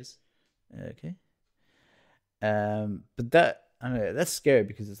T Davies. Okay. But that, I don't know, that's scary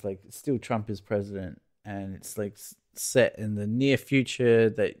because it's like still Trump is president and it's like set in the near future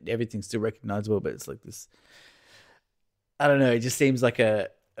that everything's still recognizable, but it's like this, I don't know, it just seems like a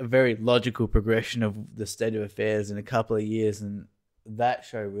very logical progression of the state of affairs in a couple of years. And that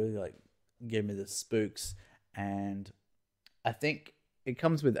show really like gave me the spooks. And I think it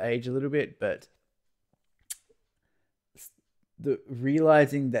comes with age a little bit, but the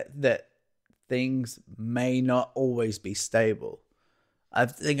realizing that things may not always be stable. I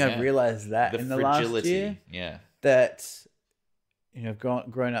think I've realized that in the last year. Yeah. That, you know, I've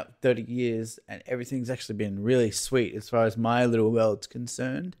grown up 30 years and everything's actually been really sweet as far as my little world's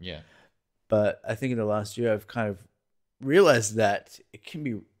concerned. Yeah. But I think in the last year I've kind of realized that it can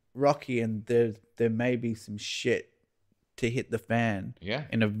be rocky and there may be some shit to hit the fan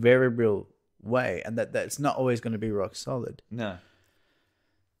in a very real way, and that's not always going to be rock solid. No.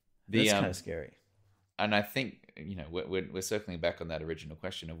 That's kind of scary. And I think, you know, we're circling back on that original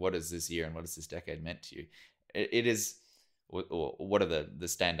question of what has this year and what has this decade meant to you? It is, or what are the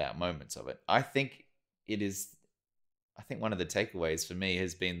standout moments of it? I think one of the takeaways for me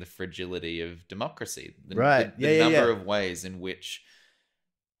has been the fragility of democracy. The number of ways in which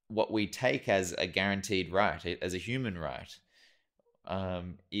what we take as a guaranteed right, as a human right,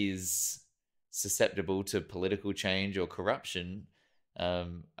 is susceptible to political change or corruption.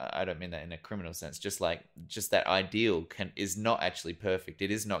 I don't mean that in a criminal sense. Just that ideal is not actually perfect. It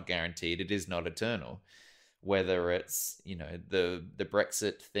is not guaranteed. It is not eternal. Whether it's, you know, the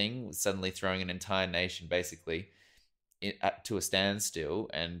Brexit thing, suddenly throwing an entire nation basically to a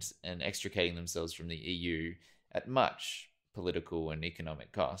standstill and extricating themselves from the EU at much political and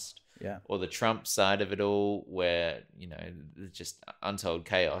economic cost. Yeah. Or the Trump side of it all, where, you know, just untold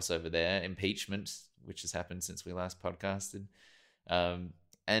chaos over there, impeachment, which has happened since we last podcasted. And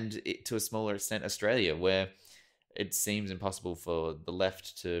to a smaller extent, Australia, where it seems impossible for the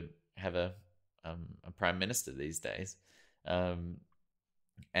left to have a prime minister these days, and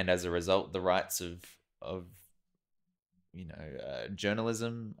as a result, the rights of you know,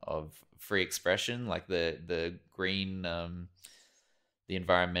 journalism, of free expression, like the green, the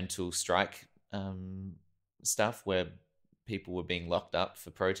environmental strike stuff, where people were being locked up for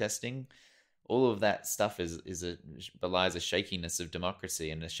protesting. All of that stuff belies a shakiness of democracy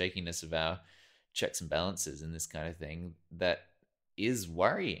and a shakiness of our checks and balances and this kind of thing that is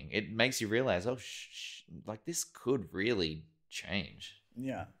worrying. It makes you realize, like this could really change.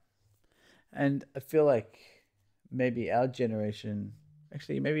 Yeah. And I feel like maybe our generation,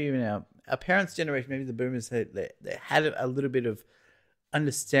 actually maybe even our parents' generation, maybe the boomers, they had a little bit of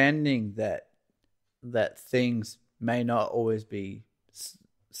understanding that things may not always be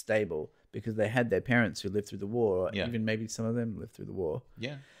stable, because they had their parents who lived through the war, or even maybe some of them lived through the war.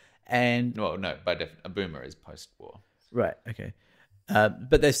 Yeah. And well, no, but a boomer is post-war. Right. Okay.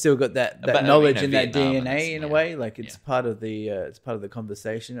 But they've still got that knowledge and that DNA in a way. Like it's part of the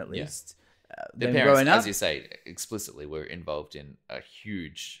conversation at least. Their parents, growing up, as you say, explicitly were involved in a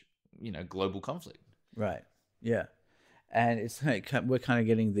huge, you know, global conflict. Right. Yeah. And it's like we're kind of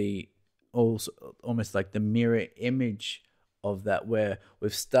getting almost like the mirror image of that, where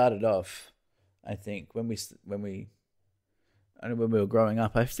we've started off, I think, when we were growing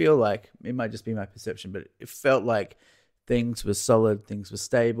up, I feel like, it might just be my perception, but it felt like things were solid, things were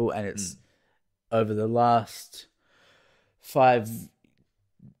stable, and it's over the last 5,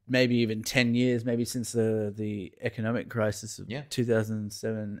 maybe even 10 years, maybe since the economic crisis of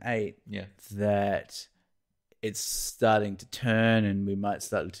 2007-8, that it's starting to turn, and we might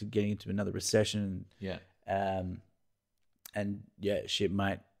start to getting into another recession. And shit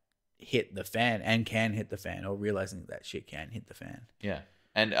might hit the fan, and can hit the fan, or realizing that shit can hit the fan. Yeah.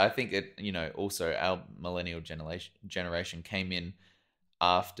 And I think it, you know, also our millennial generation came in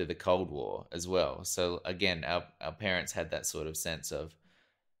after the Cold War as well. So again, our parents had that sort of sense of,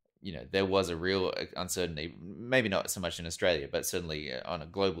 you know, there was a real uncertainty, maybe not so much in Australia, but certainly on a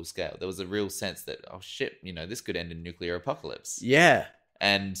global scale. There was a real sense that, oh shit, you know, this could end in nuclear apocalypse. Yeah.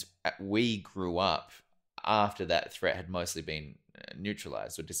 And we grew up after that threat had mostly been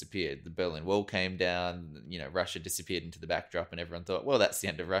neutralized or disappeared. The Berlin Wall came down, you know, Russia disappeared into the backdrop, and everyone thought, well, that's the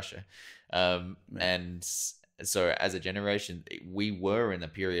end of Russia. And So as a generation, we were in a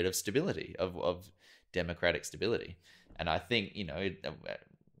period of stability, of democratic stability. And I think,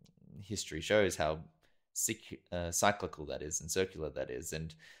 history shows how cyclical that is and circular that is.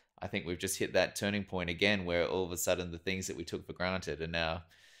 And I think we've just hit that turning point again where all of a sudden the things that we took for granted are now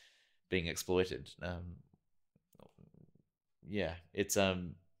being exploited. It's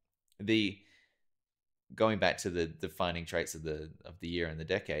the going back to the defining traits of the year and the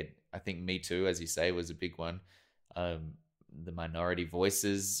decade. I think Me Too, as you say, was a big one. The minority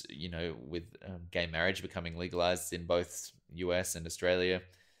voices, with gay marriage becoming legalized in both US and Australia,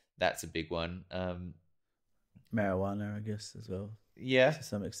 that's a big one. Marijuana, I guess, as well. Yeah, to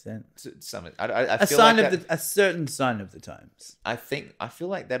some extent. I feel a certain sign of the times. I feel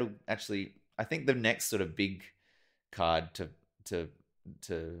like that'll actually. I think the next sort of big card to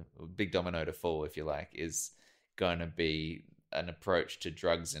big domino to fall, if you like, is going to be an approach to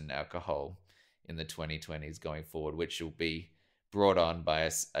drugs and alcohol in the 2020s going forward, which will be brought on by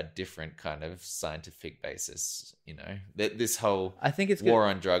a different kind of scientific basis. This whole war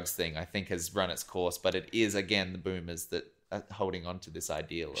on drugs thing, I think, has run its course, but it is again the boomers that are holding on to this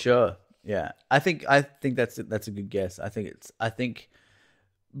ideal. Sure, yeah, I think that's a good guess. I think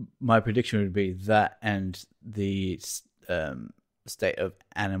my prediction would be that, and the state of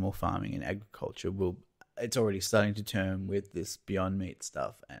animal farming and agriculture it's already starting to turn with this Beyond Meat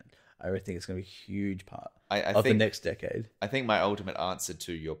stuff, and I really think it's going to be a huge part of the next decade. I think my ultimate answer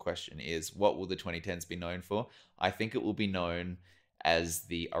to your question is, what will the 2010s be known for? I think it will be known as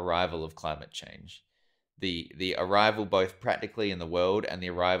the arrival of climate change. The arrival both practically in the world, and the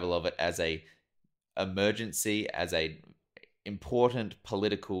arrival of it as a emergency, as a important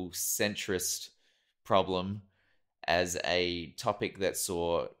political centrist problem, as a topic that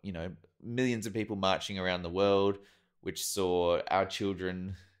saw, millions of people marching around the world, which saw our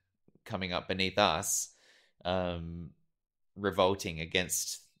children coming up beneath us, revolting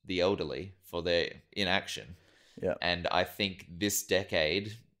against the elderly for their inaction. Yeah. And I think this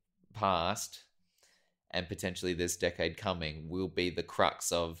decade past, and potentially this decade coming, will be the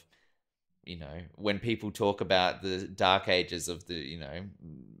crux of, when people talk about the dark ages of the,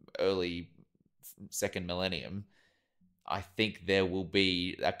 early second millennium, I think there will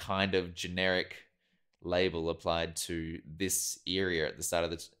be a kind of generic label applied to this era at the start of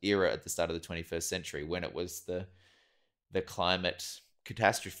the 21st century, when it was the climate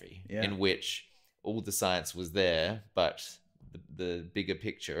catastrophe, in which all the science was there, but the bigger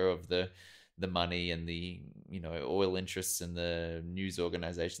picture of the money and the oil interests and the news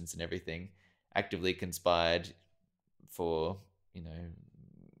organizations and everything actively conspired for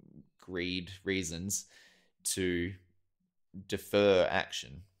greed reasons to defer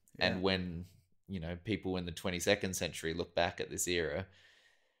action. And when people in the 22nd century look back at this era,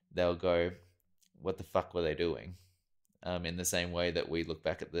 they'll go, what the fuck were they doing? In the same way that we look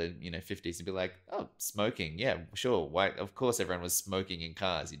back at the 50s and be like, oh, smoking, yeah, sure, why, of course everyone was smoking in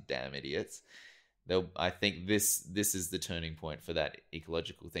cars, you damn idiots. I think this is the turning point for that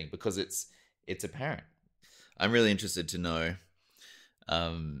ecological thing, because it's apparent. I'm really interested to know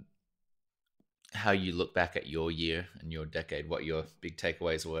how you look back at your year and your decade, what your big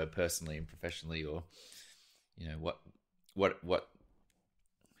takeaways were personally and professionally, or what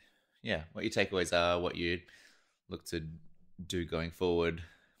your takeaways are, what you look to do going forward,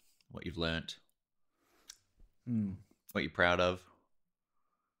 what you've learnt, what you're proud of,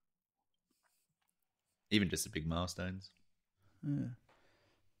 even just the big milestones.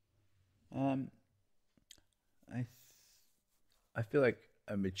 I feel like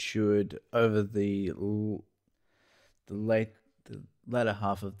I matured over the latter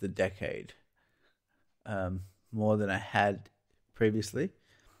half of the decade, more than I had previously,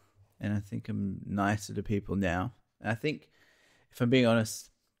 and I think I'm nicer to people now. And I think, if I'm being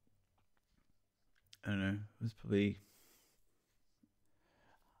honest, I don't know, it was probably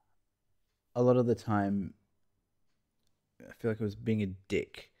a lot of the time I feel like I was being a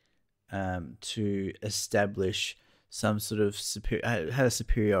dick to establish some sort of I had a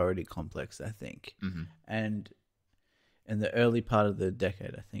superiority complex, I think. Mm-hmm. And in the early part of the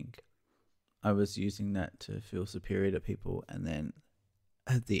decade, I think I was using that to feel superior to people. And then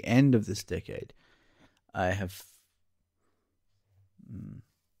at the end of this decade, I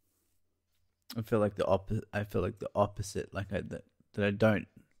feel like the opposite, like that I don't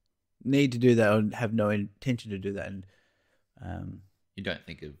need to do that, or have no intention to do that. And you don't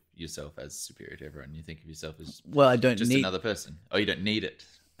think of yourself as superior to everyone. You think of yourself as I don't just need another person. Oh, you don't need it.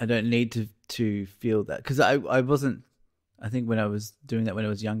 I don't need to feel that, because I wasn't. I think when I was doing that when I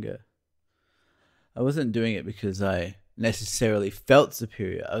was younger, I wasn't doing it because I necessarily felt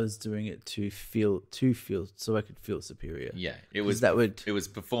superior. I was doing it to feel so I could feel superior. Yeah, it was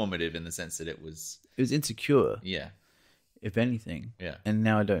performative in the sense that it was insecure. Yeah. If anything. Yeah. And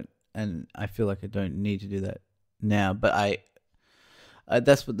now I don't, and I feel like I don't need to do that now, but I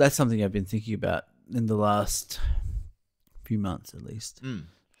that's something I've been thinking about in the last few months at least.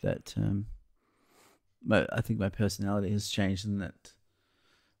 That I think my personality has changed, and that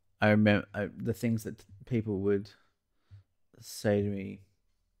I remember the things that people would say to me,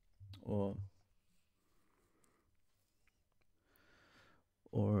 or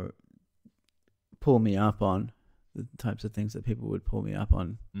pull me up on, the types of things that people would pull me up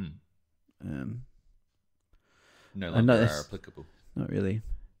on. No longer are applicable. Not really.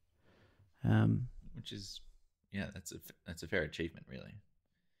 Which is, that's a fair achievement, really.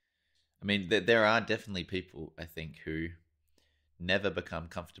 I mean, there are definitely people, I think, who never become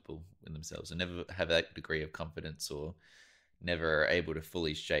comfortable with themselves and never have that degree of confidence, or never are able to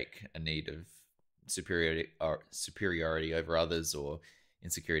fully shake a need of superiority over others, or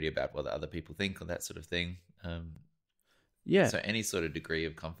insecurity about what other people think, or that sort of thing. So any sort of degree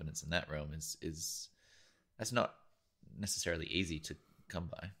of confidence in that realm is that's not necessarily easy to come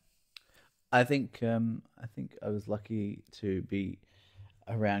by. I think I was lucky to be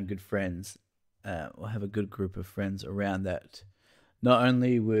around good friends, or have a good group of friends around that not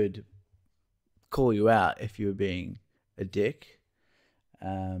only would call you out if you were being a dick,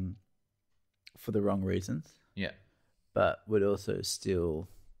 for the wrong reasons. Yeah. But would also still,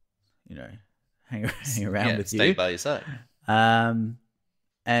 hang around with you. Stay by your side. And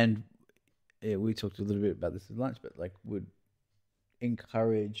we talked a little bit about this at lunch, but would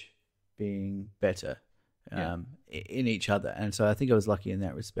encourage being better in each other. And so I think I was lucky in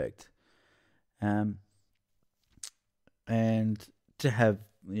that respect. And to have,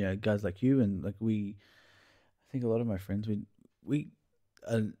 guys like you, and I think a lot of my friends, we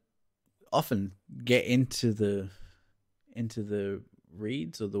often get into the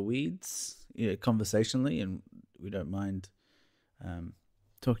reeds or the weeds, conversationally, and we don't mind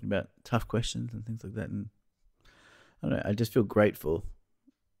talking about tough questions and things like that. And I don't know, I just feel grateful,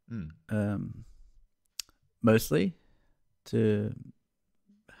 mostly, to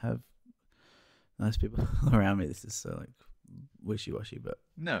have nice people around me. This is so wishy-washy, but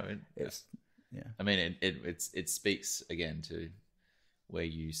no, it's I mean, it speaks again to where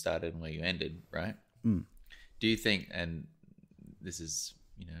you started and where you ended, right? Do you think, and this is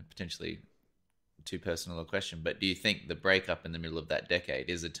potentially too personal a question, but do you think the breakup in the middle of that decade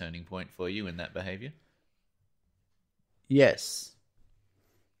is a turning point for you in that behavior? Yes.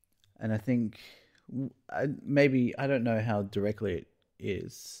 And I think I don't know how directly it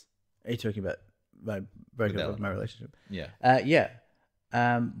is. Are you talking about my breakup of my relationship? Yeah.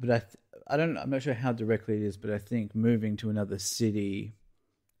 But I'm not sure how directly it is, but I think moving to another city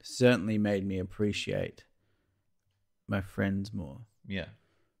certainly made me appreciate my friends more. Yeah.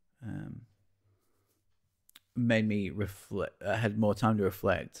 Made me reflect. I had more time to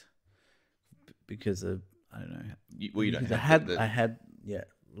reflect because of, I don't know. You don't I had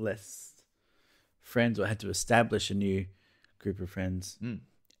less friends, or I had to establish a new group of friends in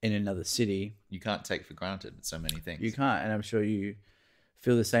another city. You can't take for granted so many things. You can't, and I'm sure you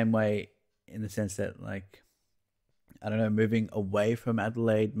feel the same way, in the sense that, I don't know, moving away from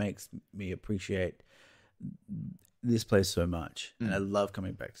Adelaide makes me appreciate this place so much, and I love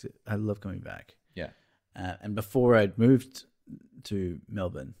coming back. Yeah. And before I'd moved to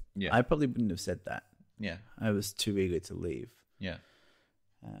Melbourne, I probably wouldn't have said that. Yeah. I was too eager to leave. Yeah.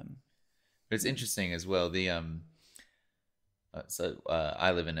 But it's interesting as well. The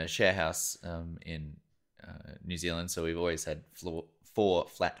I live in a share house in New Zealand, so we've always had 4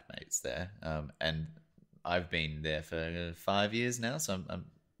 flatmates there, and I've been there for 5 years now, so I'm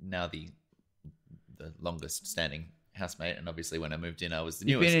now the longest standing housemate, and obviously when I moved in, I was the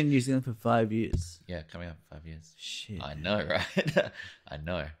newest. You've been in New Zealand for 5 years. Yeah, coming up 5 years. Shit. I know, right? I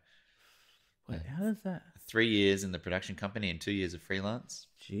know. Wait, how does that? 3 years in the production company and 2 years of freelance.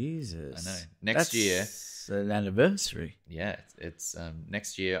 Jesus. I know. Next year. That's an anniversary. Yeah, it's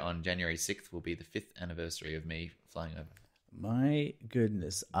next year on January 6th will be the 5th anniversary of me flying over. My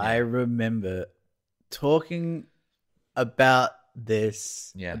goodness. Yeah. I remember talking about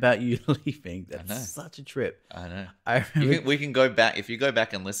this, about you leaving. That's such a trip. I know. We can go back. If you go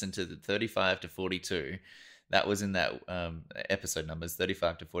back and listen to the 35 to 42, that was in that episode numbers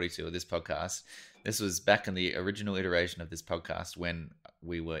 35 to 42 of this podcast. This was back in the original iteration of this podcast when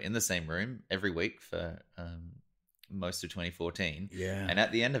we were in the same room every week for most of 2014. Yeah. And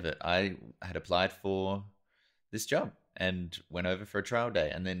at the end of it, I had applied for this job. and went over for a trial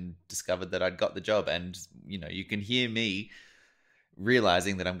day, and then discovered that I'd got the job. And you can hear me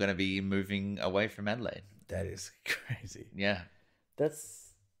realizing that I'm going to be moving away from Adelaide. That is crazy. Yeah,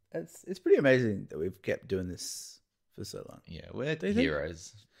 it's pretty amazing that we've kept doing this for so long. Yeah, we're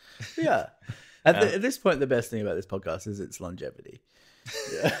heroes. Yeah. At this point, the best thing about this podcast is its longevity.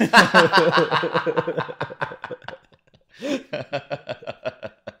 Yeah.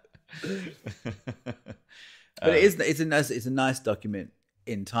 But it's a nice document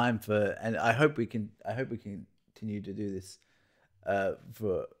in time and I hope we can continue to do this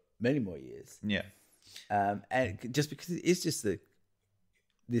for many more years. Yeah. And just because it's just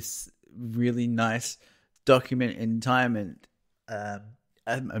this really nice document in time, and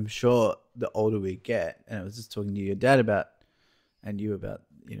I'm sure the older we get, and I was just talking to your dad about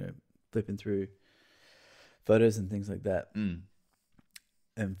flipping through photos and things like that,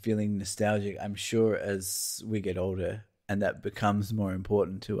 and feeling nostalgic. I'm sure as we get older and that becomes more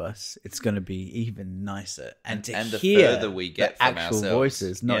important to us, it's going to be even nicer. And to hear the further we get the from actual ourselves,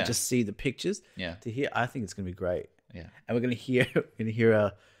 voices, not just see the pictures. Yeah. To hear, I think it's going to be great. Yeah. And we're going to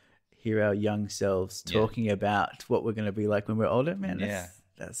hear our young selves talking about what we're going to be like when we're older. Man,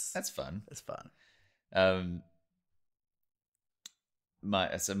 that's fun. That's fun. My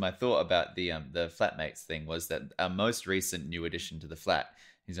thought about the flatmates thing was that our most recent new addition to the flat,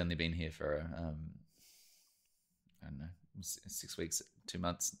 he's only been here for I don't know, 6 weeks, 2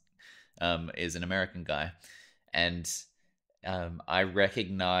 months, is an American guy, and I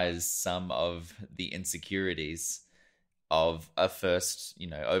recognize some of the insecurities of a first,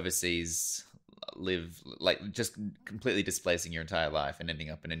 overseas live, like just completely displacing your entire life and ending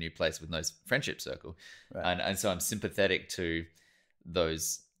up in a new place with no friendship circle. Right. And so I'm sympathetic to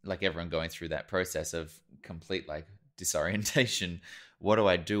those, like everyone going through that process of complete like disorientation. What do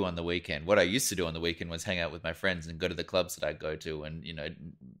I do on the weekend? What I used to do on the weekend was hang out with my friends and go to the clubs that I go to, and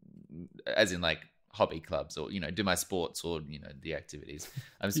as in like hobby clubs, or do my sports, or the activities.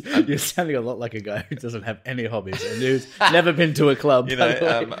 You're sounding a lot like a guy who doesn't have any hobbies and who's never been to a club. I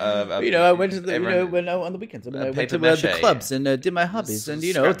went to on the weekends. I went to the clubs and did my hobbies and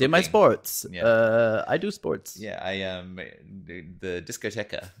did my sports. Yeah. I do sports. Yeah, I the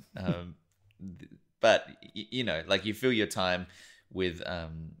discoteca. But like you fill your time with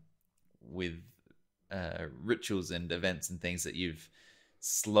rituals and events and things that you've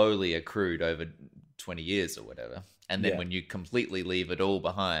slowly accrued over 20 years or whatever. And then when you completely leave it all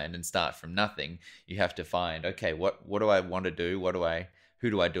behind and start from nothing, you have to find, okay, what do I want to do? Who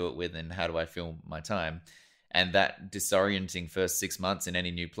do I do it with, and how do I fill my time? And that disorienting first 6 months in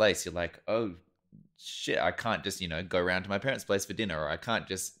any new place, you're like, oh shit, I can't just, go around to my parents' place for dinner, or I can't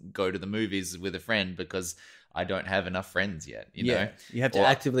just go to the movies with a friend because I don't have enough friends yet. You know, you have to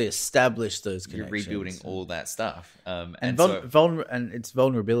actively establish those connections. You're rebuilding all that stuff, and it's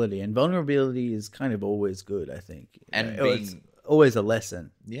vulnerability, and vulnerability is kind of always good, I think. And it's always a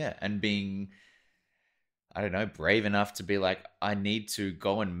lesson. Yeah, and being, I don't know, brave enough to be like, I need to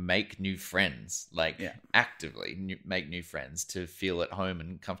go and make new friends, actively make new friends to feel at home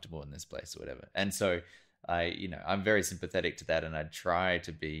and comfortable in this place or whatever. And so I'm very sympathetic to that, and I try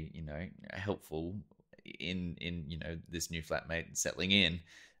to be, helpful in this new flatmate settling in.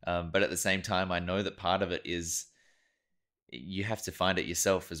 But at the same time, I know that part of it is you have to find it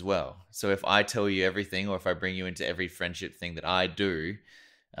yourself as well. So if I tell you everything, or if I bring you into every friendship thing that I do,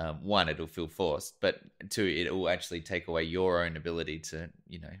 one, it'll feel forced, but two, it will actually take away your own ability to,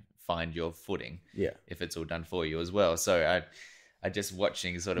 find your footing. Yeah. If it's all done for you as well. So I just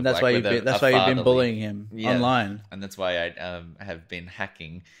watching sort of, and that's why you've been bullying him online, and that's why I have been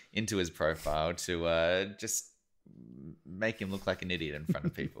hacking into his profile to just make him look like an idiot in front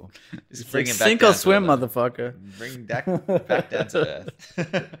of people. Just bring him back sink or swim, motherfucker. Bring him back down to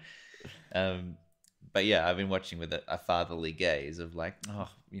earth. But yeah, I've been watching with a fatherly gaze of like, I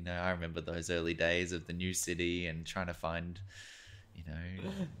remember those early days of the new city and trying to find,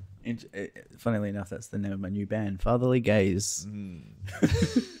 Funnily enough, that's the name of my new band, Fatherly Gaze.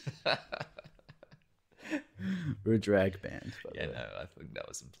 We're a drag band. Yeah, no, I think that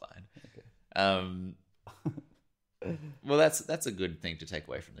was implied. Okay. Well, that's a good thing to take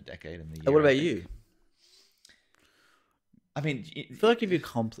away from the decade and the year. What about you? I mean, I feel like you've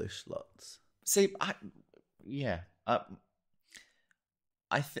accomplished lots. See,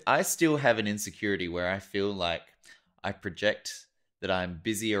 I still have an insecurity where I feel like I project that I'm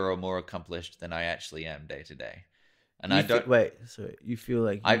busier or more accomplished than I actually am day to day. And you feel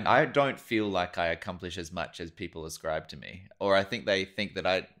like... I don't feel like I accomplish as much as people ascribe to me. Or I think they think that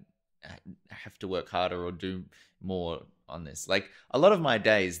I have to work harder or do more on this. Like, a lot of my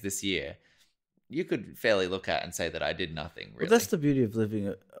days this year you could fairly look at and say that I did nothing, really. Well, that's the beauty of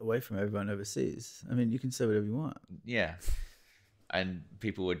living away from everyone overseas. I mean, you can say whatever you want. Yeah. And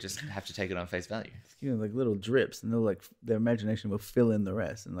people would just have to take it on face value. You know, like little drips, and they'll like their imagination will fill in the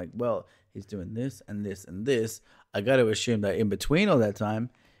rest. And like, well, he's doing this and this and this. I got to assume that in between all that time,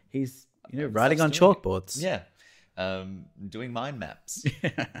 he's writing on chalkboards. Yeah, doing mind maps.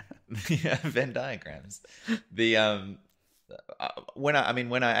 Yeah, Venn diagrams. The when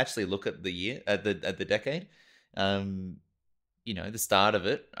I actually look at the year at the decade, the start of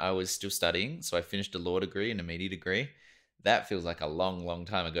it, I was still studying, so I finished a law degree and a media degree. That feels like a long, long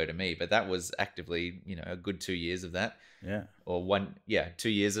time ago to me, but that was actively, a good 2 years of that. Yeah. Or 2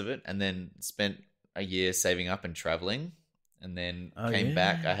 years of it, and then spent a year saving up and traveling, and then came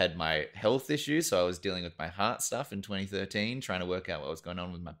back. I had my health issues, so I was dealing with my heart stuff in 2013, trying to work out what was going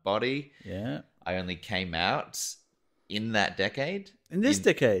on with my body. Yeah. I only came out in that decade. In this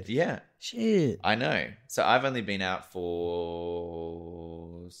decade? Yeah. Shit. I know. So I've only been out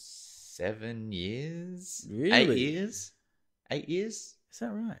for 7 years. Really? 8 years. 8 years? Is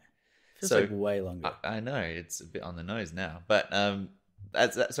that right? Feels like way longer. I know, it's a bit on the nose now. But so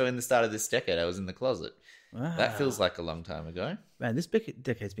in the start of this decade, I was in the closet. Wow. That feels like a long time ago. Man, this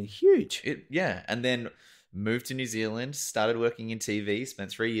decade's been huge. And then moved to New Zealand, started working in TV,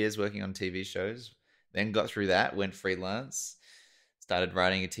 spent 3 years working on TV shows, then got through that, went freelance, started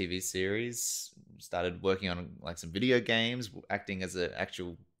writing a TV series, started working on like some video games, acting as an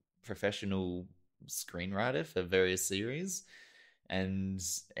actual professional screenwriter for various series, and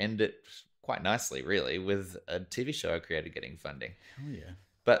ended quite nicely, really, with a TV show I created getting funding. Oh yeah!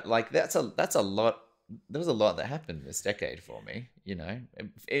 But like that's a lot. There was a lot that happened this decade for me.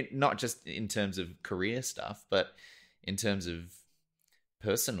 Not just in terms of career stuff, but in terms of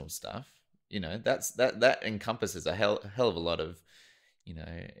personal stuff. That encompasses a hell of a lot of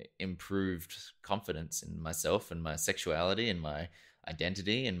improved confidence in myself and my sexuality and my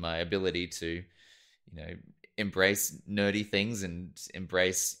identity and my ability to embrace nerdy things and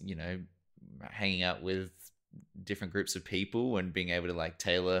embrace, hanging out with different groups of people and being able to like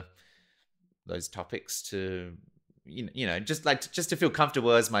tailor those topics to, just to feel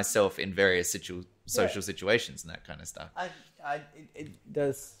comfortable as myself in various social situations and that kind of stuff. It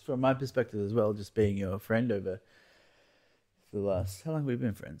does, from my perspective as well, just being your friend over for the last, how long have we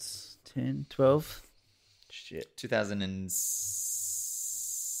been friends? 10, 12? Shit.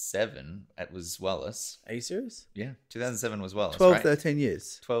 2007, it was Wallace. Are you serious? Yeah, 2007 was Wallace, 12, right? 13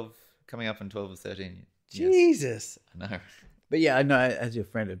 years. 12, coming up on 12 or 13 years. Jesus. I know. But yeah, I know, as your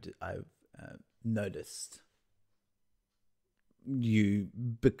friend, I've noticed you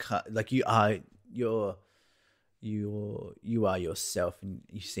become, like you are yourself, and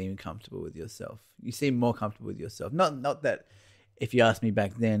you seem comfortable with yourself. You seem more comfortable with yourself. Not that if you asked me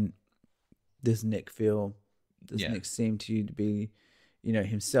back then, does Nick seem to you to be,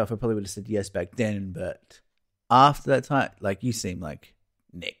 himself? I probably would have said yes back then, but after that time, like you seem like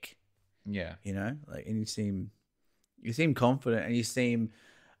Nick. Yeah. And you seem confident, and you seem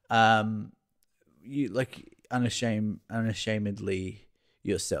you like unashamedly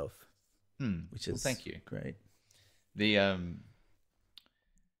yourself. Which is thank you. Great.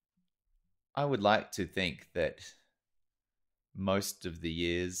 I would like to think that most of the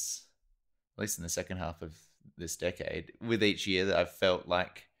years, at least in the second half of this decade, with each year that I've felt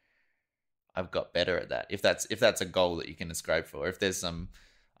like I've got better at that. If that's a goal that you can ascribe for, if there's some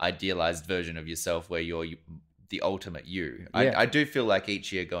idealized version of yourself where you're the ultimate you, yeah. I do feel like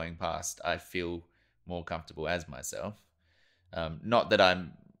each year going past, I feel more comfortable as myself. Not that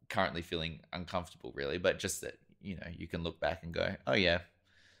I'm currently feeling uncomfortable really, but just that, you can look back and go, oh yeah,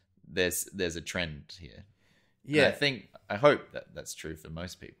 there's a trend here. Yeah. And I hope that that's true for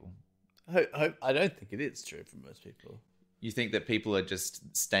most people. I don't think it is true for most people. You think that people are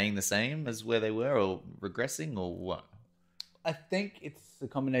just staying the same as where they were, or regressing, or what? I think it's a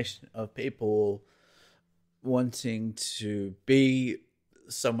combination of people wanting to be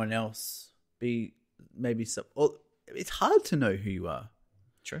someone else, be maybe some. Or it's hard to know who you are.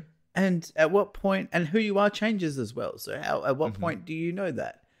 True. And at what point, and who you are changes as well. So at what point do you know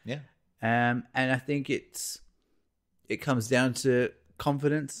that? Yeah. And I think it comes down to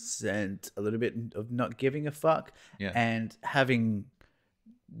confidence and a little bit of not giving a fuck, and having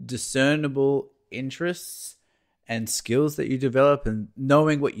discernible interests and skills that you develop, and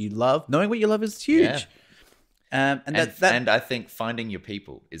knowing what you love. Knowing what you love is huge. Yeah. And I think finding your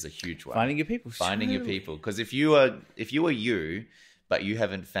people is a huge one. Finding your people. Because if you are you, but you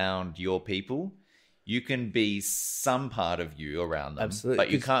haven't found your people, you can be some part of you around them. Absolutely.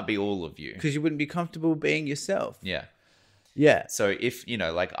 But you can't be all of you. Because you wouldn't be comfortable being yourself. Yeah. Yeah. So if,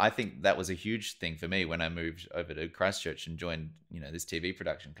 like, I think that was a huge thing for me when I moved over to Christchurch and joined, this TV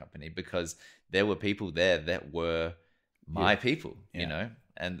production company, because there were people there that were my people,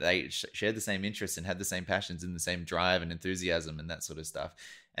 and they shared the same interests and had the same passions and the same drive and enthusiasm and that sort of stuff.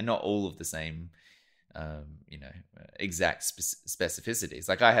 And not all of the same, exact specificities.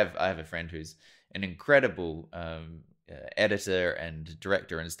 Like I have a friend who's an incredible editor and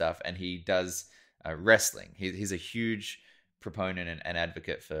director and stuff, and he does wrestling. He's a huge proponent and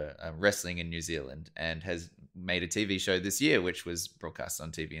advocate for wrestling in New Zealand, and has made a TV show this year which was broadcast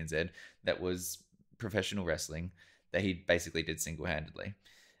on TVNZ that was professional wrestling that he basically did single-handedly.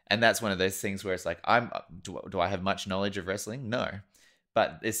 And that's one of those things where it's like, do I have much knowledge of wrestling? No.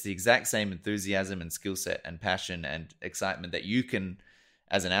 But it's the exact same enthusiasm and skill set and passion and excitement that you can,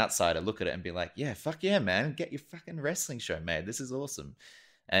 as an outsider, look at it and be like, yeah, fuck yeah, man, get your fucking wrestling show made. This is awesome.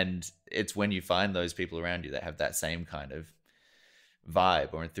 And it's when you find those people around you that have that same kind of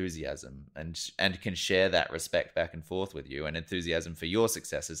vibe or enthusiasm and can share that respect back and forth with you, and enthusiasm for your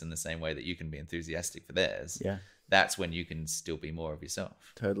successes in the same way that you can be enthusiastic for theirs. Yeah. That's when you can still be more of yourself.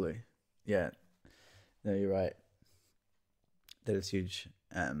 Totally. Yeah. No, you're right. That is huge.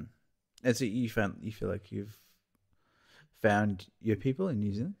 And so you feel like you've found your people in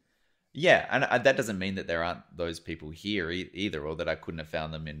New Zealand? Yeah, and that doesn't mean that there aren't those people here either, or that I couldn't have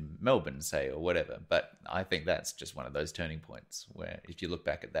found them in Melbourne, say, or whatever. But I think that's just one of those turning points where, if you look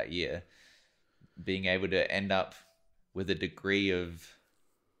back at that year, being able to end up with a degree of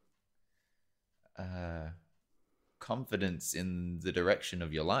confidence in the direction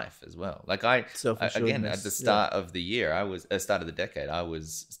of your life as well. Like again, at the start of the year, start of the decade, I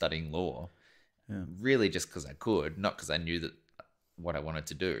was studying law, really just because I could, not because I knew that what I wanted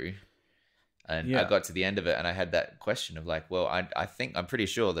to do. And I got to the end of it and I had that question of like, well, I'm pretty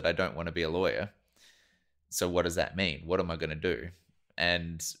sure that I don't want to be a lawyer. So what does that mean? What am I going to do?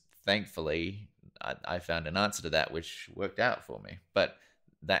 And thankfully, I found an answer to that, which worked out for me. But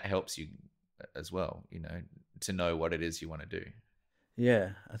that helps you as well, to know what it is you want to do. Yeah,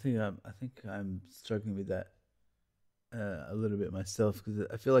 I think I'm struggling with that a little bit myself, because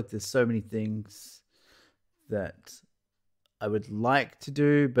I feel like there's so many things that I would like to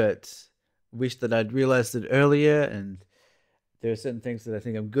do, but wish that I'd realized it earlier. And there are certain things that I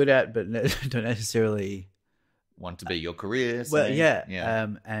think I'm good at, but don't necessarily want to be your career. Well, yeah.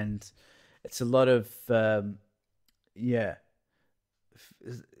 And it's a lot of,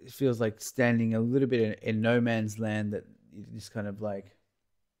 it feels like standing a little bit in no man's land, that you just kind of like,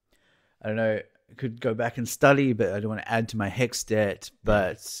 I don't know, could go back and study, but I don't want to add to my HECS debt.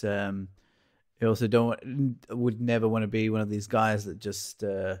 But I also would never want to be one of these guys that just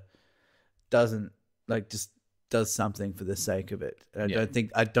doesn't just does something for the sake of it. I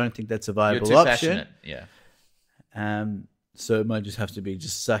don't think that's a viable You're too option. Passionate. So it might just have to be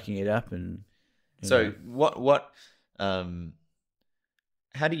just sucking it up. And so what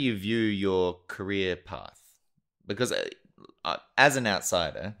how do you view your career path? Because as an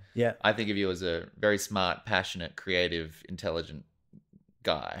outsider, I think of you as a very smart, passionate, creative, intelligent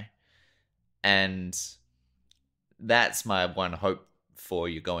guy. And that's my one hope for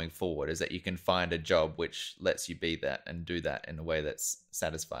you going forward, is that you can find a job which lets you be that and do that in a way that's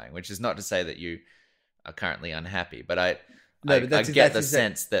satisfying, which is not to say that you are currently unhappy, but I get the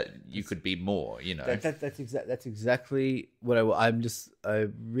sense that you could be more, That's exactly what I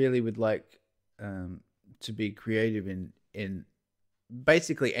really would like to be creative in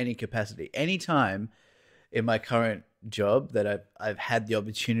basically any capacity. Anytime in my current job that I've had the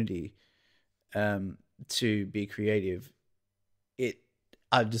opportunity to be creative,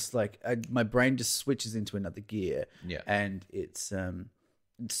 I'm just like, my brain just switches into another gear, and it's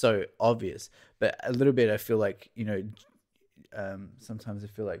so obvious. But a little bit, I feel like, sometimes I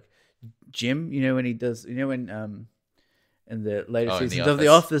feel like Jim, when he does, when in the later seasons of The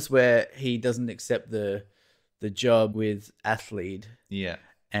Office, where he doesn't accept the job with athlete,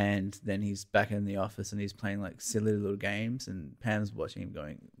 and then he's back in the office and he's playing like silly little games, and Pam's watching him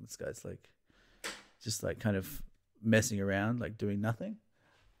going, this guy's like just like kind of messing around, like doing nothing.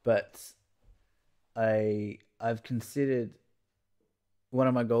 But I've considered, one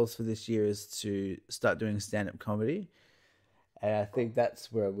of my goals for this year is to start doing stand-up comedy, and I think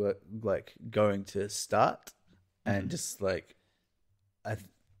that's where we're like going to start, and just like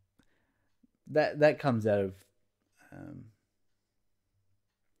that comes out of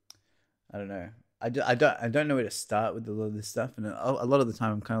I don't know. I don't know where to start with a lot of this stuff, and a lot of the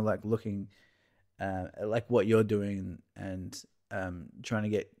time I'm kind of like looking at like what you're doing and trying to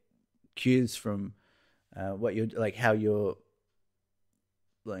get cues from what you're like, how you're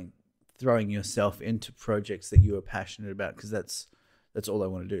like throwing yourself into projects that you are passionate about, because that's all I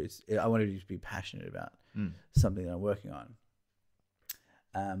want to do. I want to be passionate about something that I'm working on.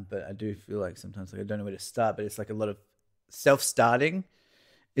 But I do feel like sometimes I don't know where to start, but it's like a lot of self-starting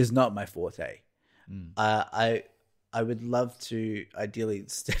is not my forte. I would love to ideally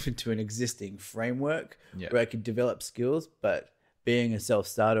step into an existing framework where I could develop skills, but being a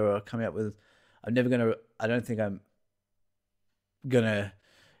self-starter or coming up with, I don't think I'm going to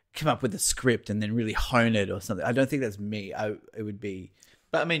come up with a script and then really hone it or something. I don't think that's me. It would be...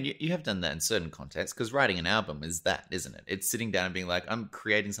 But I mean, you have done that in certain contexts, because writing an album is that, isn't it? It's sitting down and being like, I'm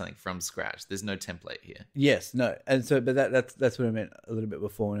creating something from scratch. There's no template here. Yes, no. And so, but that's what I meant a little bit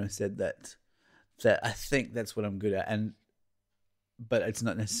before when I said that I think that's what I'm good at. But it's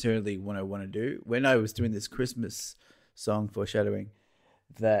not necessarily what I want to do. When I was doing this Christmas song, Foreshadowing,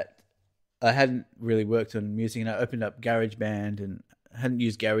 that I hadn't really worked on music, and I opened up GarageBand, and I hadn't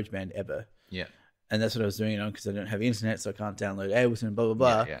used GarageBand ever. Yeah. And that's what I was doing it on, because I don't have internet, so I can't download Ableton, blah, blah,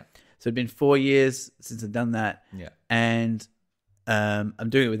 blah. Yeah. So it'd been 4 years since I'd done that. Yeah. And I'm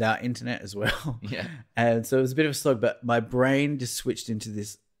doing it without internet as well. Yeah. And so it was a bit of a slog, but my brain just switched into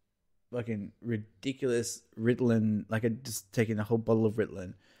this fucking ridiculous Ritalin, like I'd just taken a whole bottle of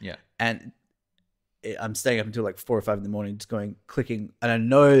Ritalin. Yeah. And I'm staying up until like 4 or 5 in the morning, just clicking. And I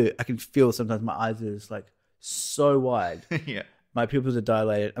know I can feel sometimes my eyes are just like so wide. Yeah. My pupils are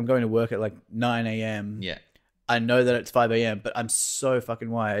dilated. I'm going to work at like 9 a.m. Yeah. I know that it's 5 a.m., but I'm so fucking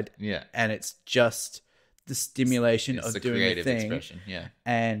wired. Yeah. And it's just the stimulation of doing a thing. Expression. Yeah.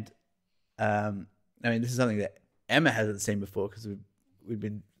 And I mean, this is something that Emma hasn't seen before, because we've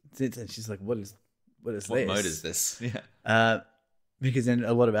been since, and she's like, what is this? What mode is this? Yeah. Because in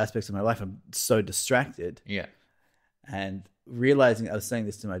a lot of aspects of my life, I'm so distracted. Yeah. And realizing, I was saying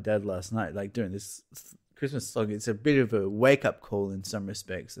this to my dad last night, like doing this Christmas song, it's a bit of a wake-up call in some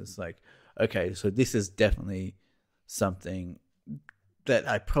respects. It's like, okay, so this is definitely something that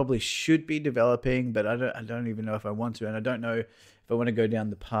I probably should be developing, but I don't even know if I want to, and I don't know if I want to go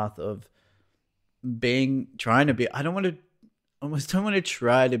down the path of I don't want to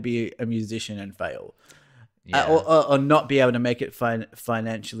try to be a musician and fail. Yeah. Or not be able to make it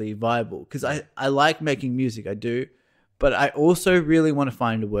financially viable, because I like making music, I do, but I also really want to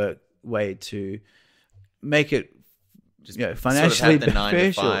find a way to make it just financially sort of have the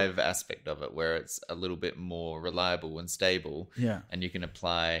beneficial. 9 to 5 aspect of it, where it's a little bit more reliable and stable. Yeah. And you can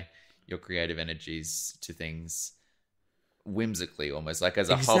apply your creative energies to things whimsically, almost like as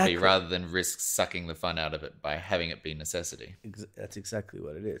a hobby, rather than risk sucking the fun out of it by having it be necessity. That's exactly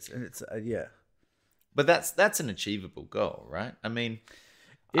what it is. And it's but that's an achievable goal, right? I mean,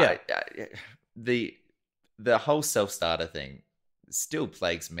 yeah. The whole self-starter thing still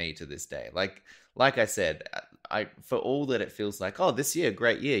plagues me to this day. Like I said, for all that it feels like, oh, this year,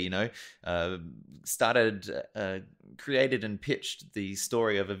 great year, created and pitched the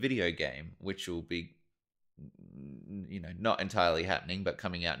story of a video game, which will be, not entirely happening, but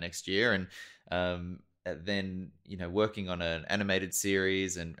coming out next year. And then, working on an animated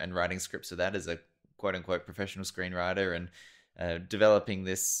series and writing scripts for that as a quote unquote professional screenwriter, and developing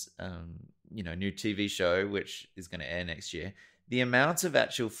this, new TV show, which is going to air next year. The amounts of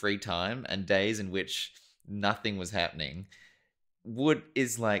actual free time and days in which nothing was happening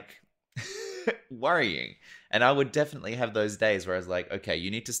is like worrying. And I would definitely have those days where I was like, okay,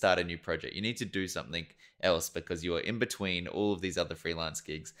 you need to start a new project. You need to do something else, because you're in between all of these other freelance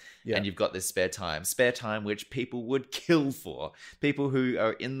gigs, and you've got this spare time, which people would kill for. People who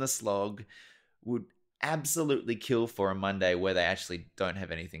are in the slog would absolutely kill for a Monday where they actually don't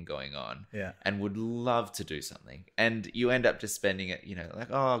have anything going on, and would love to do something. And you end up just spending it, like,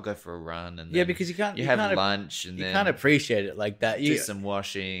 oh, I'll go for a run, and then because you have lunch, and you then can't appreciate it like that. You do some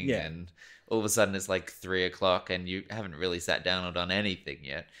washing, and all of a sudden it's like 3:00, and you haven't really sat down or done anything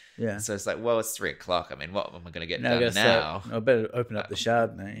yet. Yeah. So it's like, well, it's 3:00. I mean, what am I going to get done now? I better open up the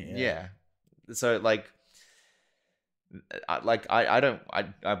Chardonnay. Yeah. So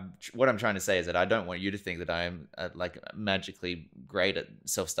what I'm trying to say is that I don't want you to think that I'm magically great at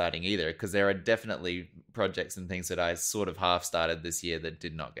self-starting either, because there are definitely projects and things that I sort of half started this year that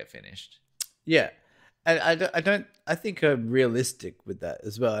did not get finished. Yeah. And I think I'm realistic with that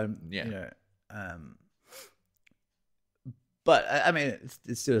as well. But I mean,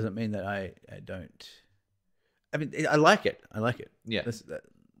 it still doesn't mean that I don't. I mean, I like it. Yeah.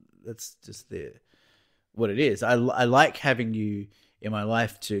 That's just what it is. I like having you in my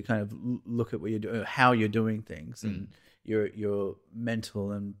life to kind of look at what you're doing, how you're doing things, and your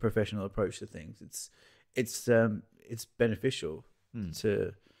mental and professional approach to things. It's beneficial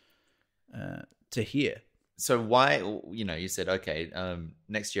to hear. So why, you said, okay,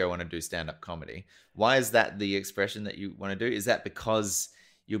 next year I want to do stand-up comedy. Why is that the expression that you want to do? Is that because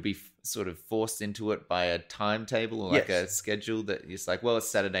you'll be sort of forced into it by a timetable or like a schedule that it's like, well, it's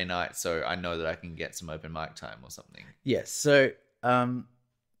Saturday night, so I know that I can get some open mic time or something? Yes. So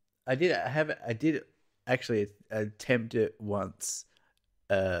I did actually attempt it once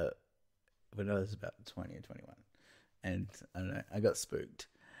when I was about 20 or 21. And I don't know, I got spooked.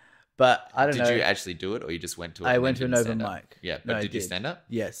 But I don't know. Did you actually do it, or you just went to it? I went to an open mic. Yeah, but did you stand up?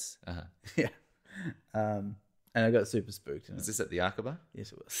 Yes. Uh-huh. Yeah. And I got super spooked. Was this at the Aqaba?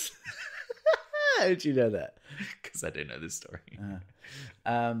 Yes, it was. How did you know that? Because I do know this story.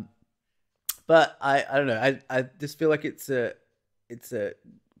 But I don't know. I just feel like it's a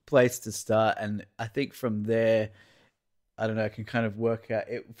place to start, and I think from there, I don't know, I can kind of work out.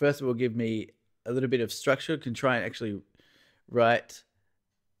 It first of all give me a little bit of structure. Can try and actually write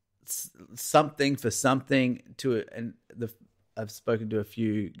something for something to it, and I've spoken to a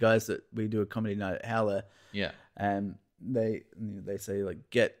few guys that we do a comedy night at Howler. Yeah, and they say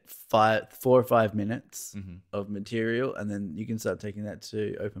like get 4 or 5 minutes of material, and then you can start taking that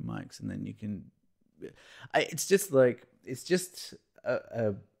to open mics, and then you can. It's just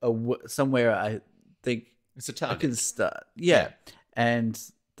somewhere I think it's a target. I can start. Yeah, and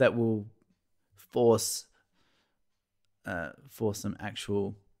that will force some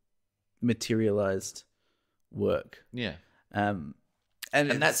actual materialized work. Yeah. And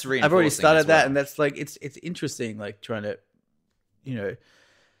that's reinforcing. I've already started that, well. and that's like it's interesting, like trying to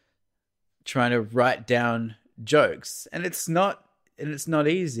write down jokes, and it's not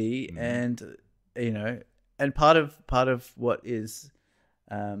easy, and and part of what is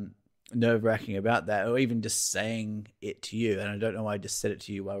nerve-wracking about that, or even just saying it to you, and I don't know why I just said it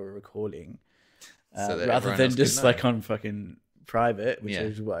to you while we're recording, rather than just like on fucking private, which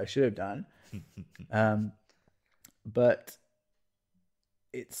is what I should have done. But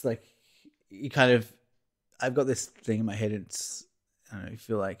it's like you kind of, I've got this thing in my head. It's, I don't know, I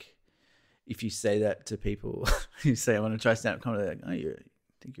feel like if you say that to people, you say, I want to try stand-up comedy, they're like, oh, you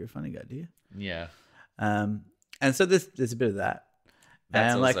think you're a funny guy, do you? Yeah. And so there's a bit of that.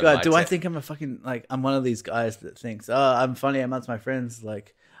 That's and I'm like, oh, do I think I'm a fucking, like, I'm one of these guys that thinks, oh, I'm funny amongst my friends,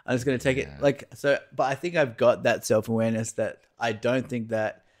 like, I'm just going to take it. Like, so, but I think I've got that self-awareness that I don't think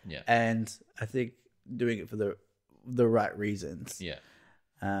that. Yeah. And I think doing it for the right reasons. Yeah.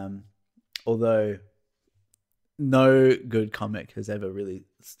 Although no good comic has ever really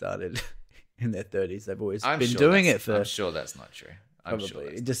started in their 30s. They've always been doing it for. I'm sure that's not true. Probably.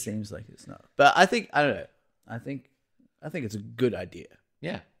 It just seems like it's not. But I think, I don't know. I think it's a good idea.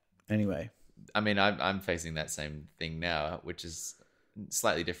 Yeah. Anyway. I mean, I'm facing that same thing now, which is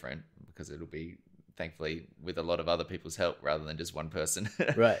slightly different because it'll be, thankfully, with a lot of other people's help rather than just one person.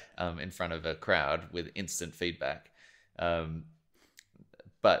 Right. In front of a crowd with instant feedback.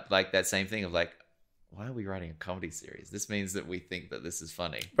 But like that same thing of like, why are we writing a comedy series? This means that we think that this is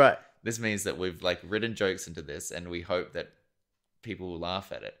funny. Right. This means that we've like written jokes into this and we hope that people will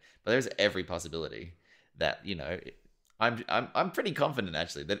laugh at it. But there's every possibility that, I'm pretty confident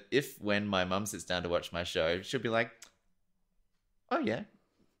actually that when my mum sits down to watch my show, she'll be like, oh yeah,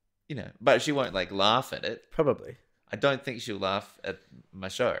 but she won't like laugh at it. Probably. I don't think she'll laugh at my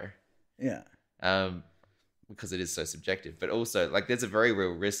show. Yeah. Because it is so subjective, but also like there's a very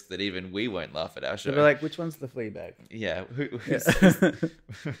real risk that even we won't laugh at our show. They'll be like, which one's the flea bag? Yeah.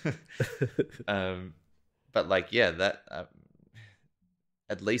 But like, yeah, that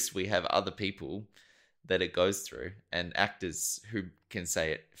at least we have other people that it goes through and actors who can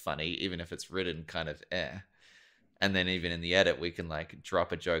say it funny, even if it's written kind of and then even in the edit, we can like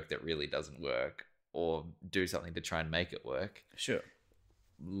drop a joke that really doesn't work or do something to try and make it work. Sure.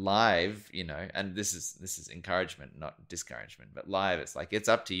 Live, and this is encouragement, not discouragement, but live, it's like, it's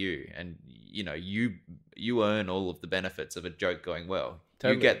up to you. And, you earn all of the benefits of a joke going well.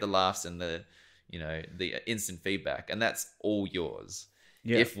 Totally. You get the laughs and the instant feedback, and that's all yours.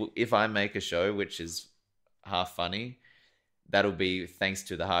 Yeah. If I make a show which is half funny, that'll be thanks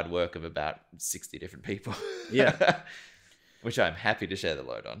to the hard work of about 60 different people. Yeah. Which I'm happy to share the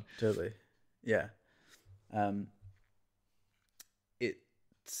load on. Totally. Yeah.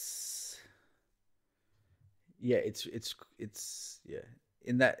 It's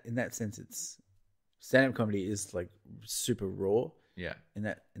in that sense, it's stand-up comedy is like super raw. Yeah. In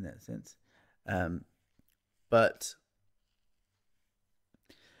that sense. But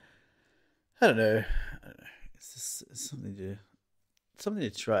I don't know. It's just something to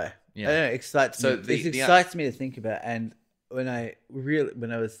try. Yeah. I don't know, it excites me. It excites me to think about. And when I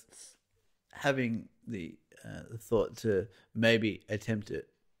was having the thought to maybe attempt it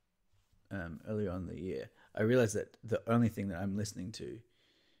earlier on in the year, I realized that the only thing that I'm listening to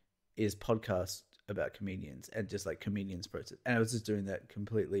is podcasts about comedians and just like comedians' process. And I was just doing that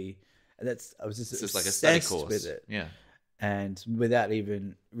completely. And I was just it's like a study obsessed course with it. Yeah. And without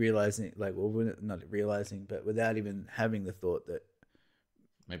even realizing, like, well, not realizing, but without even having the thought that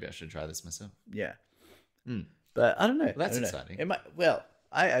maybe I should try this myself. Yeah. But I don't know. Well, that's exciting. It might, well,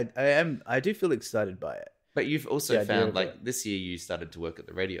 I do feel excited by it. But you've also found, like, this year you started to work at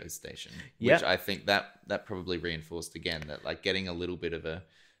the radio station, which I think that probably reinforced again that, like, getting a little bit of a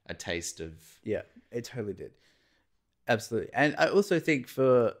taste of... Yeah, it totally did. Absolutely. And I also think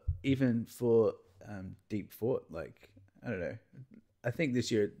for Deep Thought, like, I don't know, I think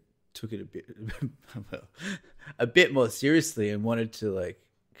this year took it a bit more seriously and wanted to, like,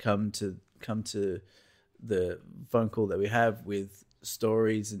 come to the phone call that we have with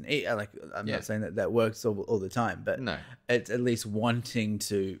stories and like I'm not saying that works all the time, but no, it's at least wanting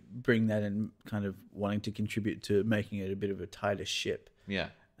to bring that and kind of wanting to contribute to making it a bit of a tighter ship. Yeah.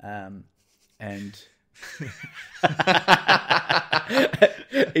 And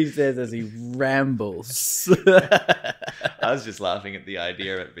he says as he rambles. I was just laughing at the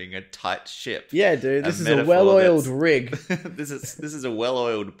idea of it being a tight ship. Yeah, dude, this is a well-oiled rig. This is a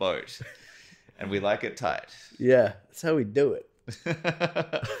well-oiled boat, and we like it tight. Yeah, that's how we do it.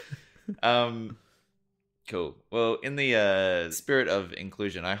 Cool. Well, in the spirit of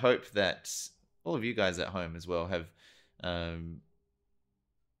inclusion, I hope that all of you guys at home as well have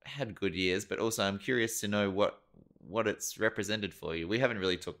had good years, but also I'm curious to know what it's represented for you. We haven't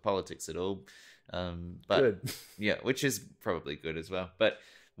really talked politics at all, but good. Yeah, which is probably good as well. But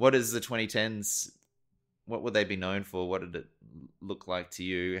what is the 2010s? What would they be known for? What did it look like to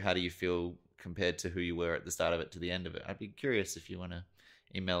you? How do you feel compared to who you were at the start of it to the end of it? I'd be curious if you want to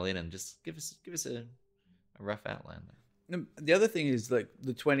email in and just give us a rough outline there. The other thing is, like,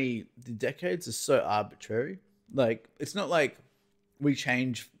 the decades are so arbitrary. Like, it's not like we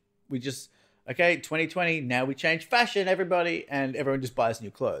 2020, now we change fashion, everybody, and everyone just buys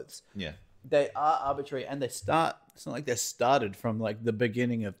new clothes. Yeah. They are arbitrary, and it's not like they're started from, like, the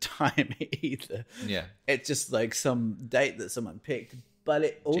beginning of time either. Yeah. It's just like some date that someone picked. But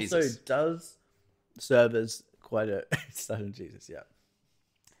it also does serve as quite a... Jesus, yeah.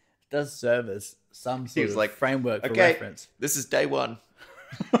 It does serve as some sort of like, framework for reference. This is day one.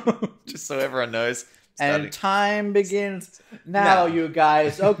 Just so everyone knows. And time begins now, you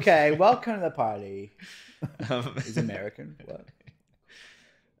guys. Okay, welcome to the party. Is American? What?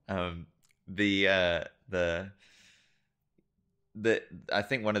 I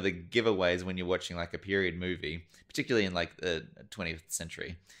think one of the giveaways when you're watching, like, a period movie, particularly in, like, the 20th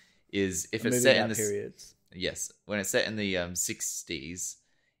century, is if it's set in the periods. Yes, when it's set in the 60s,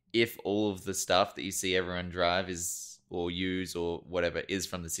 if all of the stuff that you see everyone drive is or use or whatever is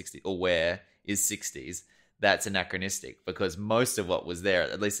from the 60s or wear is 60s, that's anachronistic, because most of what was there,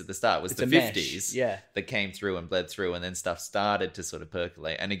 at least at the start, was the 50s that came through and bled through, and then stuff started to sort of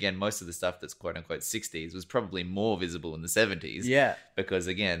percolate. And again, most of the stuff that's quote-unquote 60s was probably more visible in the 70s. Yeah. Because,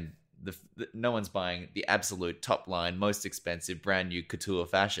 again, no one's buying the absolute top line, most expensive, brand new couture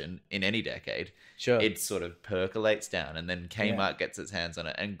fashion in any decade. Sure. It sort of percolates down, and then Kmart gets its hands on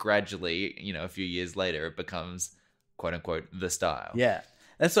it, and gradually, a few years later, it becomes quote-unquote the style. Yeah.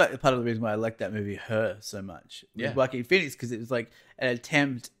 That's like part of the reason why I like that movie Her so much. Yeah, Joaquin Phoenix, because it was like an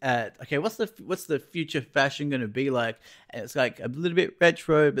attempt at, okay, what's the future fashion going to be like? And it's like a little bit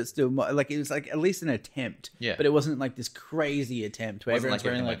retro, but still more, like, it was like at least an attempt. Yeah, but it wasn't like this crazy attempt where everyone's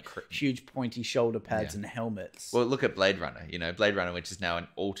wearing like huge pointy shoulder pads and helmets. Well, look at Blade Runner. Blade Runner, which is now an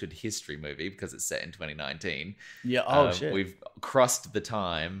altered history movie because it's set in 2019. Yeah. Oh shit. We've crossed the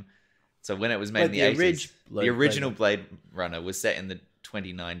time. So when it was made in the 80s, the original Blade Runner was set in the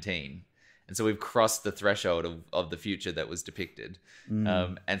 2019, and so we've crossed the threshold of the future that was depicted,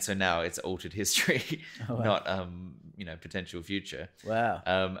 and so now it's altered history, not potential future.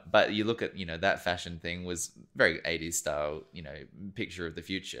 Wow. But you look at that fashion thing was very 80s style, picture of the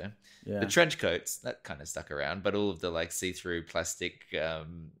future. The trench coats, that kind of stuck around, but all of the, like, see-through plastic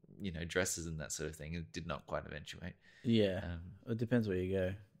dresses and that sort of thing, it did not quite eventuate. It depends where you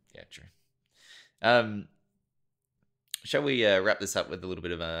go. Yeah, true. Shall we wrap this up with a little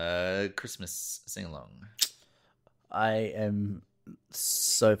bit of a Christmas sing-along? I am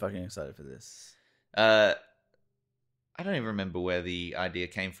so fucking excited for this. I don't even remember where the idea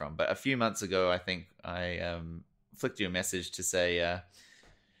came from, but a few months ago, I think I flicked you a message to say,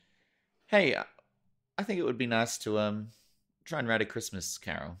 hey, I think it would be nice to try and write a Christmas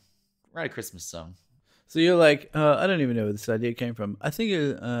carol, write a Christmas song. So you're like, I don't even know where this idea came from. I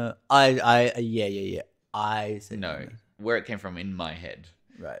think I said no. Where it came from in my head.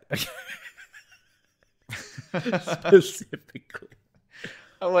 Right. Specifically.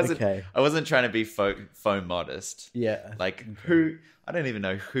 I wasn't trying to be faux modest. Yeah. Like who? I don't even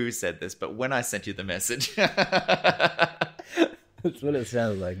know who said this, but when I sent you the message, that's what it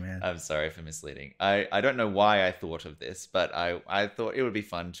sounded like, man. I'm sorry for misleading. I don't know why I thought of this, but I thought it would be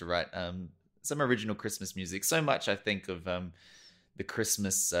fun to write some original Christmas music. So much I think of the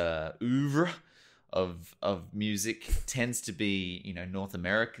Christmas oeuvre of music tends to be North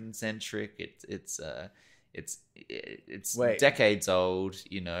American centric. It's decades old.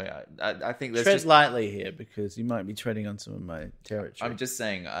 I think there's tread lightly here because you might be treading on some of my territory. I'm just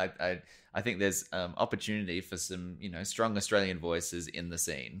saying I think there's opportunity for some strong Australian voices in the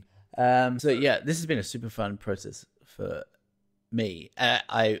scene. So yeah, this has been a super fun process for me.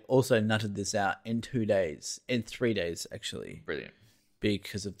 I also nutted this out in 3 days actually. Brilliant.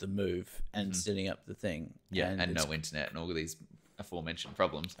 Because of the move and setting up the thing. Yeah, and no internet and all of these aforementioned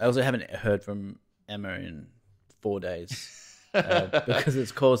problems. I also haven't heard from Emma in 4 days because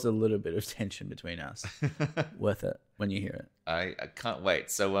it's caused a little bit of tension between us. Worth it when you hear it. I can't wait.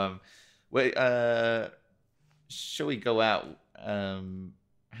 So, shall we go out? Do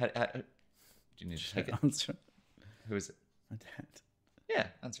you need to take it? Answer. Who is it? My dad. Yeah,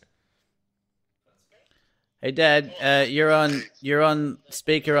 answer. Hey, Dad, you're on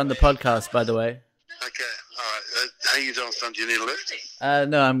speaker on the podcast, by the way. Okay, all right. How you doing, son? Do you need a lift?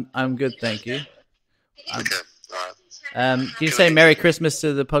 No, I'm good, thank you. Okay, all right. Can you say Merry Christmas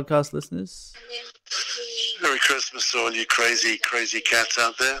to the podcast listeners? Merry Christmas to all you crazy cats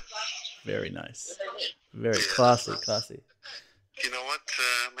out there. Very nice. Very classy. You know what?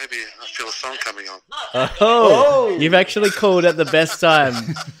 Maybe I feel a song coming on. Oh! You've actually called at the best time.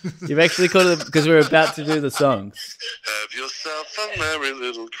 You've actually called it because we're about to do the songs. Have yourself a merry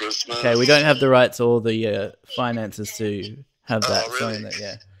little Christmas. Okay, we don't have the rights or the finances to have that really? song.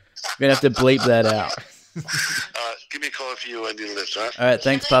 Yeah, we're gonna have to bleep that out. Give me a call if you need a lift, all right? All right,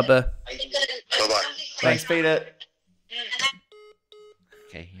 thanks, Papa. Bye-bye. Thanks, Peter.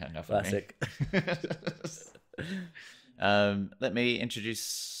 Okay, enough Classic. of me. Let me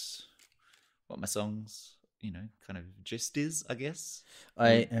introduce what my song's, kind of gist is, I guess.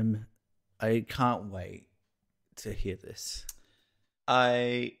 I can't wait to hear this.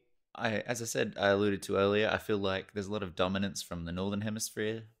 I as I said, I alluded to earlier, I feel like there's a lot of dominance from the Northern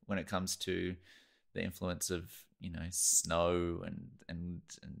Hemisphere when it comes to the influence of, snow and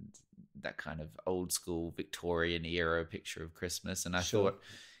that kind of old school Victorian era picture of Christmas. And I thought,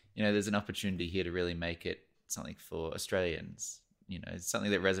 there's an opportunity here to really make it something for Australians,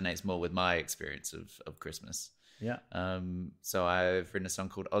 something that resonates more with my experience of Christmas. Yeah. So I've written a song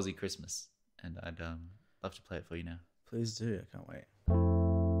called Aussie Christmas, and I'd love to play it for you now. Please do. I can't wait.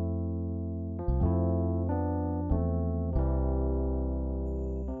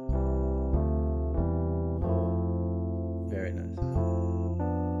 Very nice.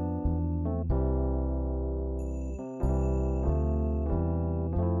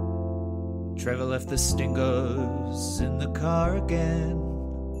 Trevor left the Stingos in the car again.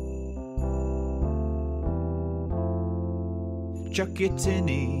 Chuck your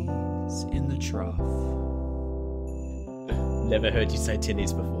tinnies in the trough. Never heard you say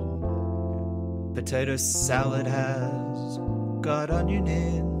tinnies before. Potato salad has got onion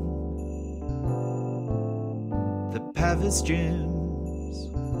in. The Pavis gyms.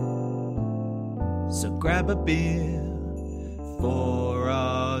 So grab a beer for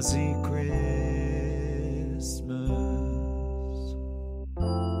Aussie Christmas.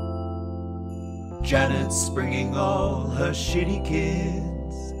 Janet's bringing all her shitty kids.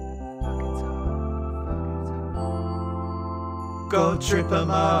 Go trip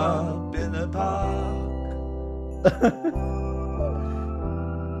 'em up in the park.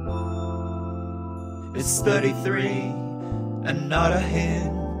 It's 33 and not a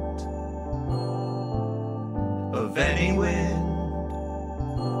hint of any wind.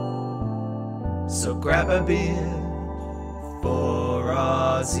 So grab a beer for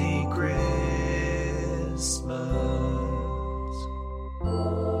Aussie Christmas.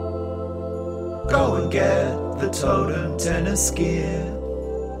 Go and get the totem tennis gear.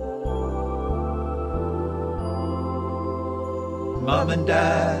 Mum and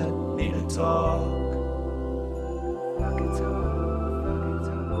Dad need to talk.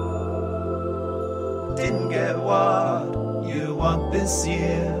 Didn't get what you want this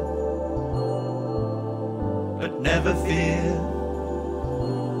year, but never fear.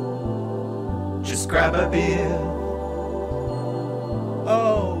 Just grab a beer.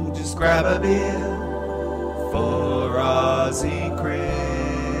 Oh, just grab a beer for Aussie Christmas.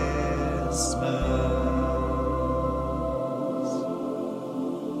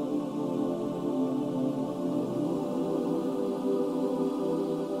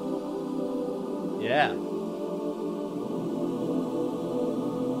 Yeah.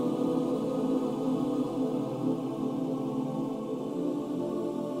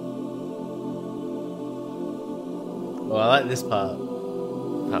 Well, I like this part.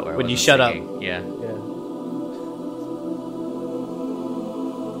 Where when you shut singing. up. Yeah. Yeah.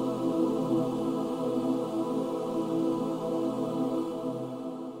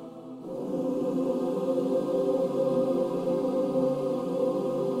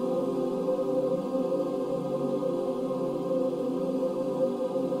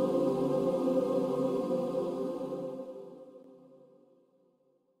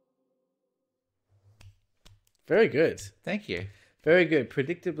 Very good. Thank you. Very good.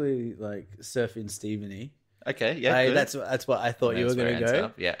 Predictably, like Surfing Stephen-y. Okay, yeah, good. That's what I thought you were going to go.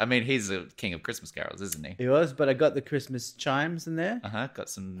 Up. Yeah, I mean, he's the king of Christmas carols, isn't he? He was, but I got the Christmas chimes in there. Got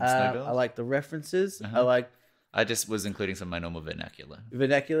some snowballs. I like the references. I just was including some of my normal vernacular.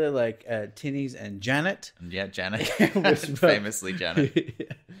 Like Tinnies and Janet. And yeah, Janet. Famously Janet.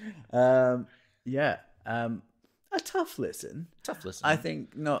 Yeah. A tough listen. I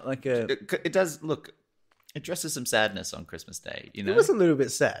think not like a... It does, look, it dresses some sadness on Christmas Day, you know? It was a little bit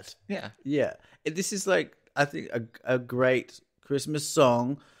sad. Yeah. Yeah. This is like, I think, a great Christmas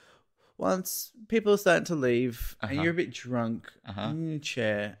song. Once people are starting to leave and you're a bit drunk in your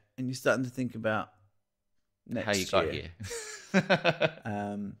chair and you're starting to think about how you got here.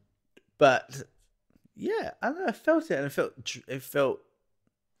 But yeah, I don't know, I felt it, and it felt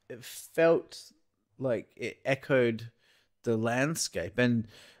like it echoed the landscape, and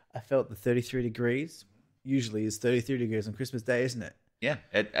I felt the 33 degrees. Usually is 33 degrees on Christmas Day, isn't it? Yeah,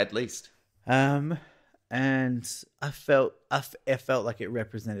 at least. And I felt like it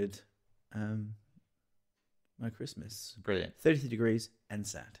represented my Christmas. Brilliant. 33 degrees and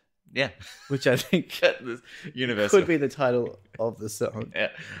sad. Yeah. Which I think universal could be the title of the song. Yeah,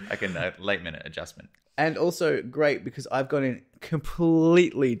 I can late minute adjustment. And also great because I've gone in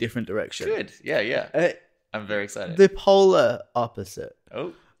completely different direction. Good. Yeah. I'm very excited. The polar opposite.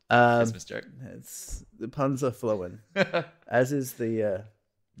 Oh, Christmas joke. The puns are flowing. As is the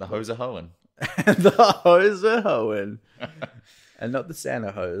hose are hoeing. The hose are hoeing. And not the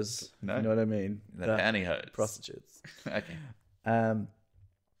Santa hose. No. You know what I mean? The pantyhose. Prostitutes. Okay.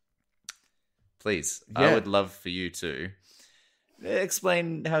 Please, yeah. I would love for you to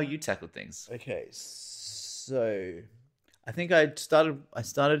explain how you tackle things. Okay, so I think I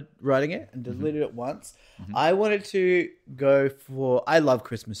started writing it and deleted it once. I wanted to go for... I love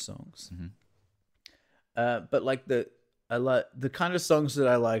Christmas songs. But like the kind of songs that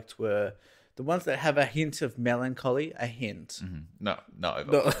I liked were the ones that have a hint of melancholy, a hint. Not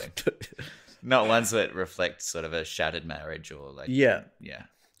overwhelming. Not ones that reflect sort of a shattered marriage or like... Yeah. Yeah.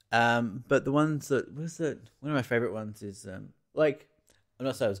 But the ones that... one of my favorite ones is like... I'm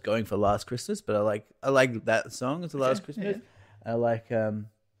not saying I was going for Last Christmas, but I like that song. It's the Last Christmas. Yeah. I like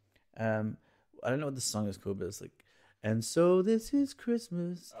I don't know what the song is called, but it's like, and so this is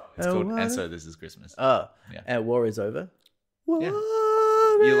Christmas. It's called And So This Is Christmas. Oh, yeah. And War Is Over. War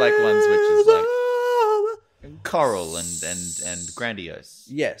You like ones which is like choral and grandiose.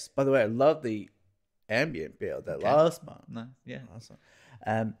 Yes. By the way, I love the ambient bit of that last one. No, yeah. Last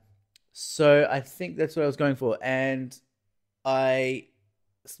one. So I think that's what I was going for, and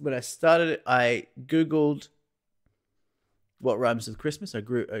when I started it, I Googled what rhymes with Christmas. I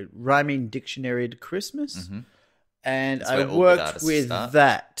grew a rhyming dictionary to Christmas, and I worked with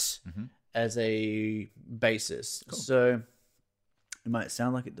that as a basis. Cool. So it might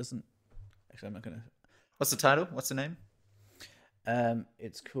sound like it doesn't. Actually, I'm not going to. What's the title? What's the name?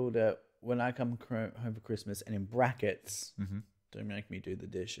 It's called When I Come Home for Christmas, and in brackets, don't make me do the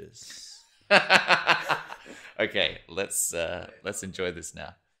dishes. Okay, let's enjoy this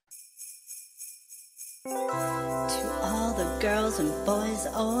now. To all the girls and boys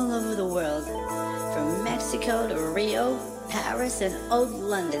all over the world, from Mexico to Rio, Paris, and old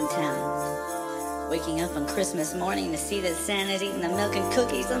London town. Waking up on Christmas morning to see that Santa's eating the milk and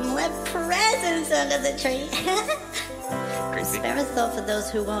cookies and left presents under the tree. Spare a thought for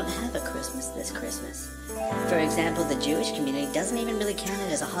those who won't have a Christmas this Christmas. For example, the Jewish community doesn't even really count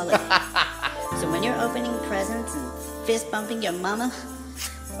it as a holiday. So when you're opening presents and fist bumping your mama,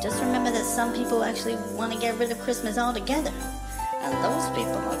 just remember that some people actually want to get rid of Christmas altogether. And those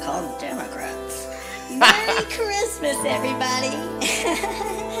people are called Democrats. Merry Christmas, everybody!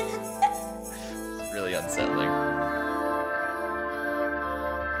 It's really unsettling.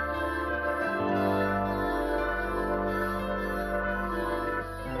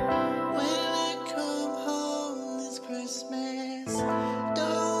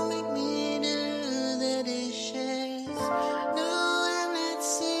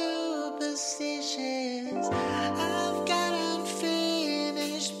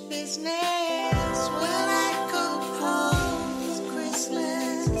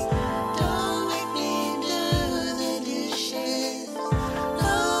 Don't make me do the dishes. No,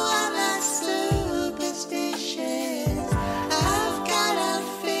 I'm not superstitious. I've got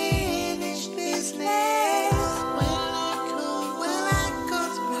unfinished business. When I go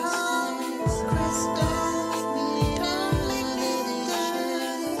to Christmas, don't make me do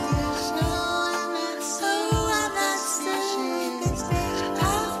the dishes. No, I'm not superstitious.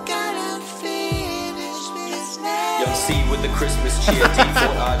 I've got unfinished business. Young C with the Christmas cheer.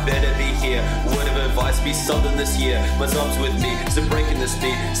 Default, I better be here. Word of advice, be something this year. My zom's with me, so breaking the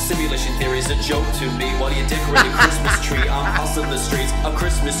speed. Simulation theory's a joke to me. While you decorate a Christmas tree, I'm hustling the streets. A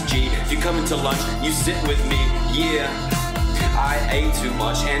Christmas G. You come into lunch, you sit with me. Yeah. I ate too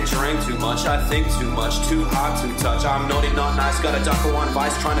much and drank too much. I think too much, too hard to touch. I'm naughty, not nice, got a ducker on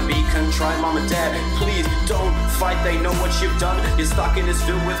vice. Trying to be contrite, mom and dad. Please don't fight, they know what you've done. Your stocking is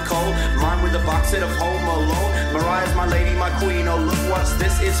filled with coal. Mine with a box set of Home Alone. Mariah's my lady, my queen. Oh look, what's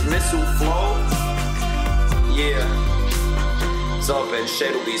this? It's missile flow. Yeah. Zob and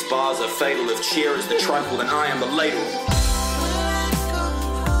Shadle, these bars are fatal. If cheer is the trifle, then I am the ladle.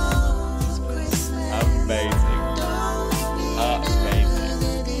 Amazing.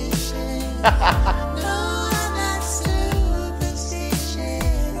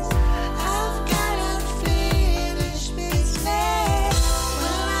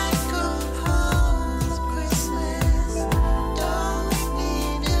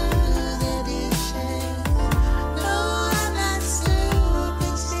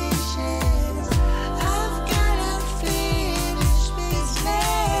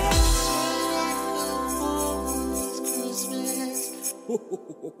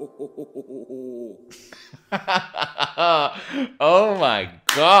 Oh my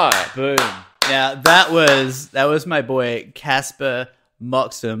god! Boom. Now that was my boy Casper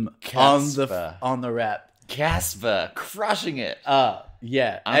Moxham on the rap. Casper crushing it.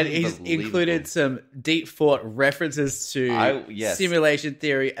 Yeah, and he's included some deep thought references to simulation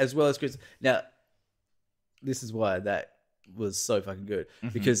theory as well as Chris. Now, this is why that was so fucking good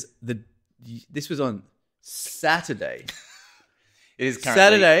because this was on Saturday. It is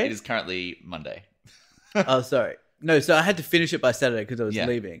currently Monday. Oh, sorry. No, so I had to finish it by Saturday because I was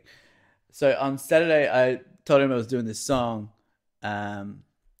leaving. So on Saturday, I told him I was doing this song, and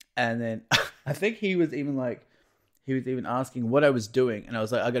then I think he was even asking what I was doing, and I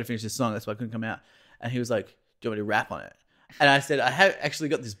was like, I got to finish this song, that's why I couldn't come out. And he was like, do you want me to rap on it? And I said, I have actually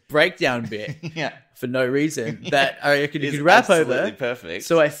got this breakdown bit for no reason that I reckon you could rap over. Perfect.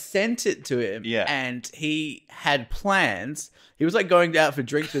 So I sent it to him, and he had plans. He was like going out for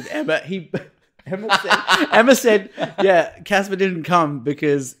drinks with Emma. Emma said, Casper didn't come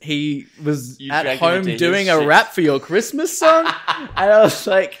because he was at home doing a rap for your Christmas song. And I was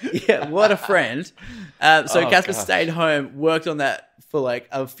like, yeah, what a friend. So Casper stayed home, worked on that for like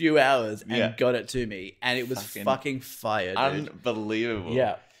a few hours and got it to me. And it was fucking fire, dude. Unbelievable.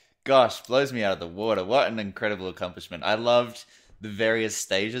 Yeah. Gosh, blows me out of the water. What an incredible accomplishment. I loved the various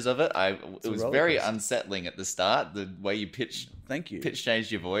stages of it. It was very unsettling at the start, the way you pitch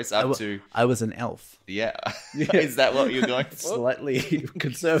changed your voice up to... I was an elf. Yeah. Is that what you're going for? Slightly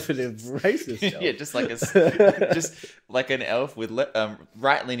conservative racist elf. Yeah, just like an elf with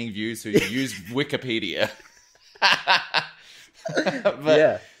right-leaning views who use Wikipedia.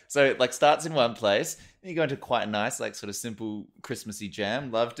 So it like starts in one place, then you go into quite a nice, like sort of simple Christmassy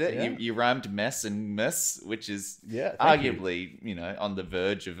jam. Loved it. Yeah. You rhymed mess and miss, which is arguably, on the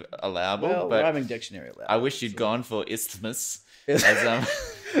verge of allowable. Well, but rhyming dictionary allowed. I wish you'd gone for isthmus. As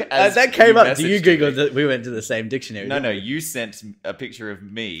that came up. Do you Google that we went to the same dictionary? No, you sent a picture of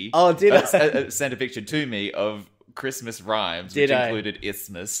me. Oh, did I? Sent a picture to me of Christmas rhymes, which included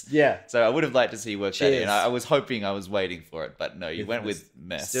isthmus. Yeah. So I would have liked to see you work that in. I was hoping, I was waiting for it, but no, you went with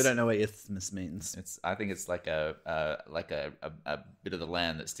mess. Still don't know what isthmus means. I think it's like a bit of the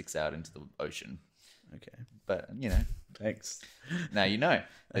land that sticks out into the ocean. Okay. But, Thanks. Now you know.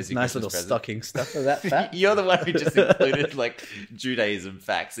 There's nice little stocking stuff for that fact. You're the one who just included like Judaism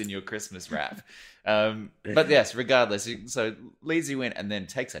facts in your Christmas rap. But yes, regardless, so leads you in and then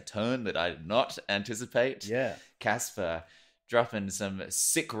takes a turn that I did not anticipate. Yeah. Casper dropping some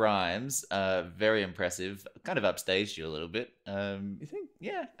sick rhymes, very impressive. Kind of upstaged you a little bit. You think?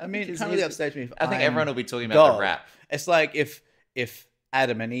 Yeah. I mean, it can't really upstage me. I think everyone will be talking about the rap. It's like if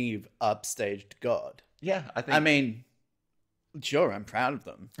Adam and Eve upstaged God. Yeah, I mean, sure, I'm proud of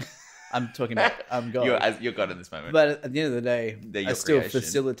them. I'm talking about God. You're God in this moment. But at the end of the day, I still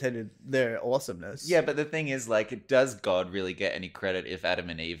facilitated their awesomeness. Yeah, but the thing is, like, does God really get any credit if Adam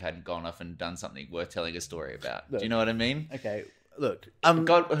and Eve hadn't gone off and done something worth telling a story about? Look, do you know what I mean? Okay, look,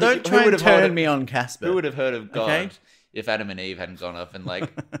 God, don't try and turn me on Casper. Who would have heard of God if Adam and Eve hadn't gone off and like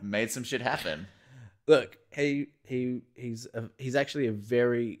made some shit happen. Look, he's actually a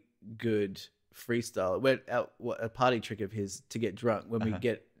very good freestyler. A party trick of his to get drunk when we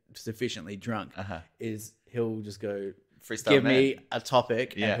get sufficiently drunk is he'll just go Freestyle give man. me a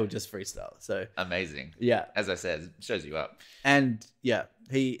topic Yeah. and he'll just freestyle. So Amazing. yeah, As I said, it shows you up. and yeah,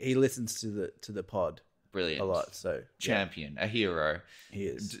 he listens to the pod Brilliant. a lot. So Champion, a hero. he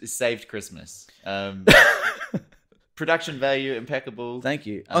is. Saved Christmas. Production value impeccable. Thank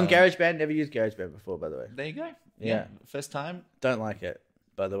you. On GarageBand, never used GarageBand before, by the way. There you go. Yeah. First time. Don't like it,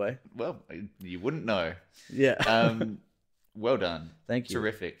 by the way. Well, you wouldn't know. Yeah. Well done. Thank you.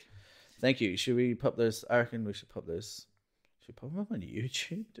 Terrific. Thank you. Should we pop those? I reckon we should pop those. Should we pop them up on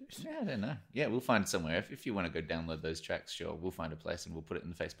YouTube, dude? Yeah, I don't know. Yeah, we'll find somewhere. If you want to go download those tracks, sure, we'll find a place and we'll put it in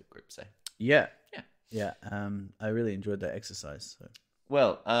the Facebook group. So Yeah. Yeah. Yeah. I really enjoyed that exercise. So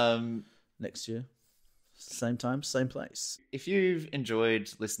well, next year, same time, same place. if you've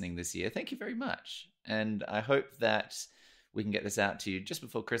enjoyed listening this year, thank you very much. And I hope that we can get this out to you just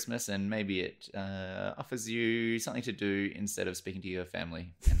before Christmas, and maybe it offers you something to do instead of speaking to your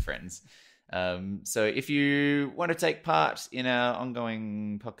family and friends. So if you want to take part in our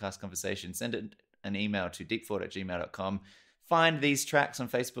ongoing podcast conversation, send an email to deepfort@gmail.com. Find these tracks on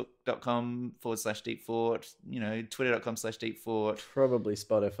facebook.com/deepfort, twitter.com/deepfort. Probably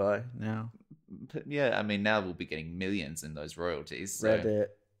Spotify now. But yeah, I mean, now we'll be getting millions in those royalties. So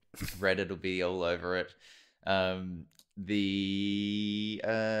Reddit. will be all over it. The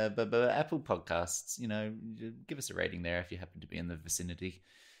Apple Podcasts, give us a rating there if you happen to be in the vicinity.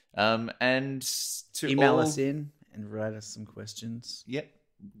 And to Email us in and write us some questions. Yep.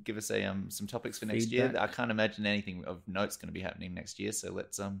 Give us some topics for next year. Feedback. I can't imagine anything of note's going to be happening next year. So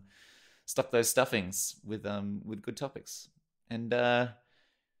let's stock those stuffings with good topics. And to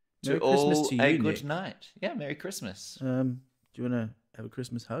Merry all Christmas to you, a good Nick. night. Yeah, Merry Christmas. Do you want to have a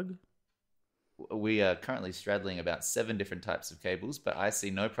Christmas hug? We are currently straddling about 7 different types of cables, but I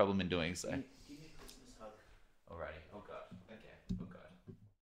see no problem in doing so.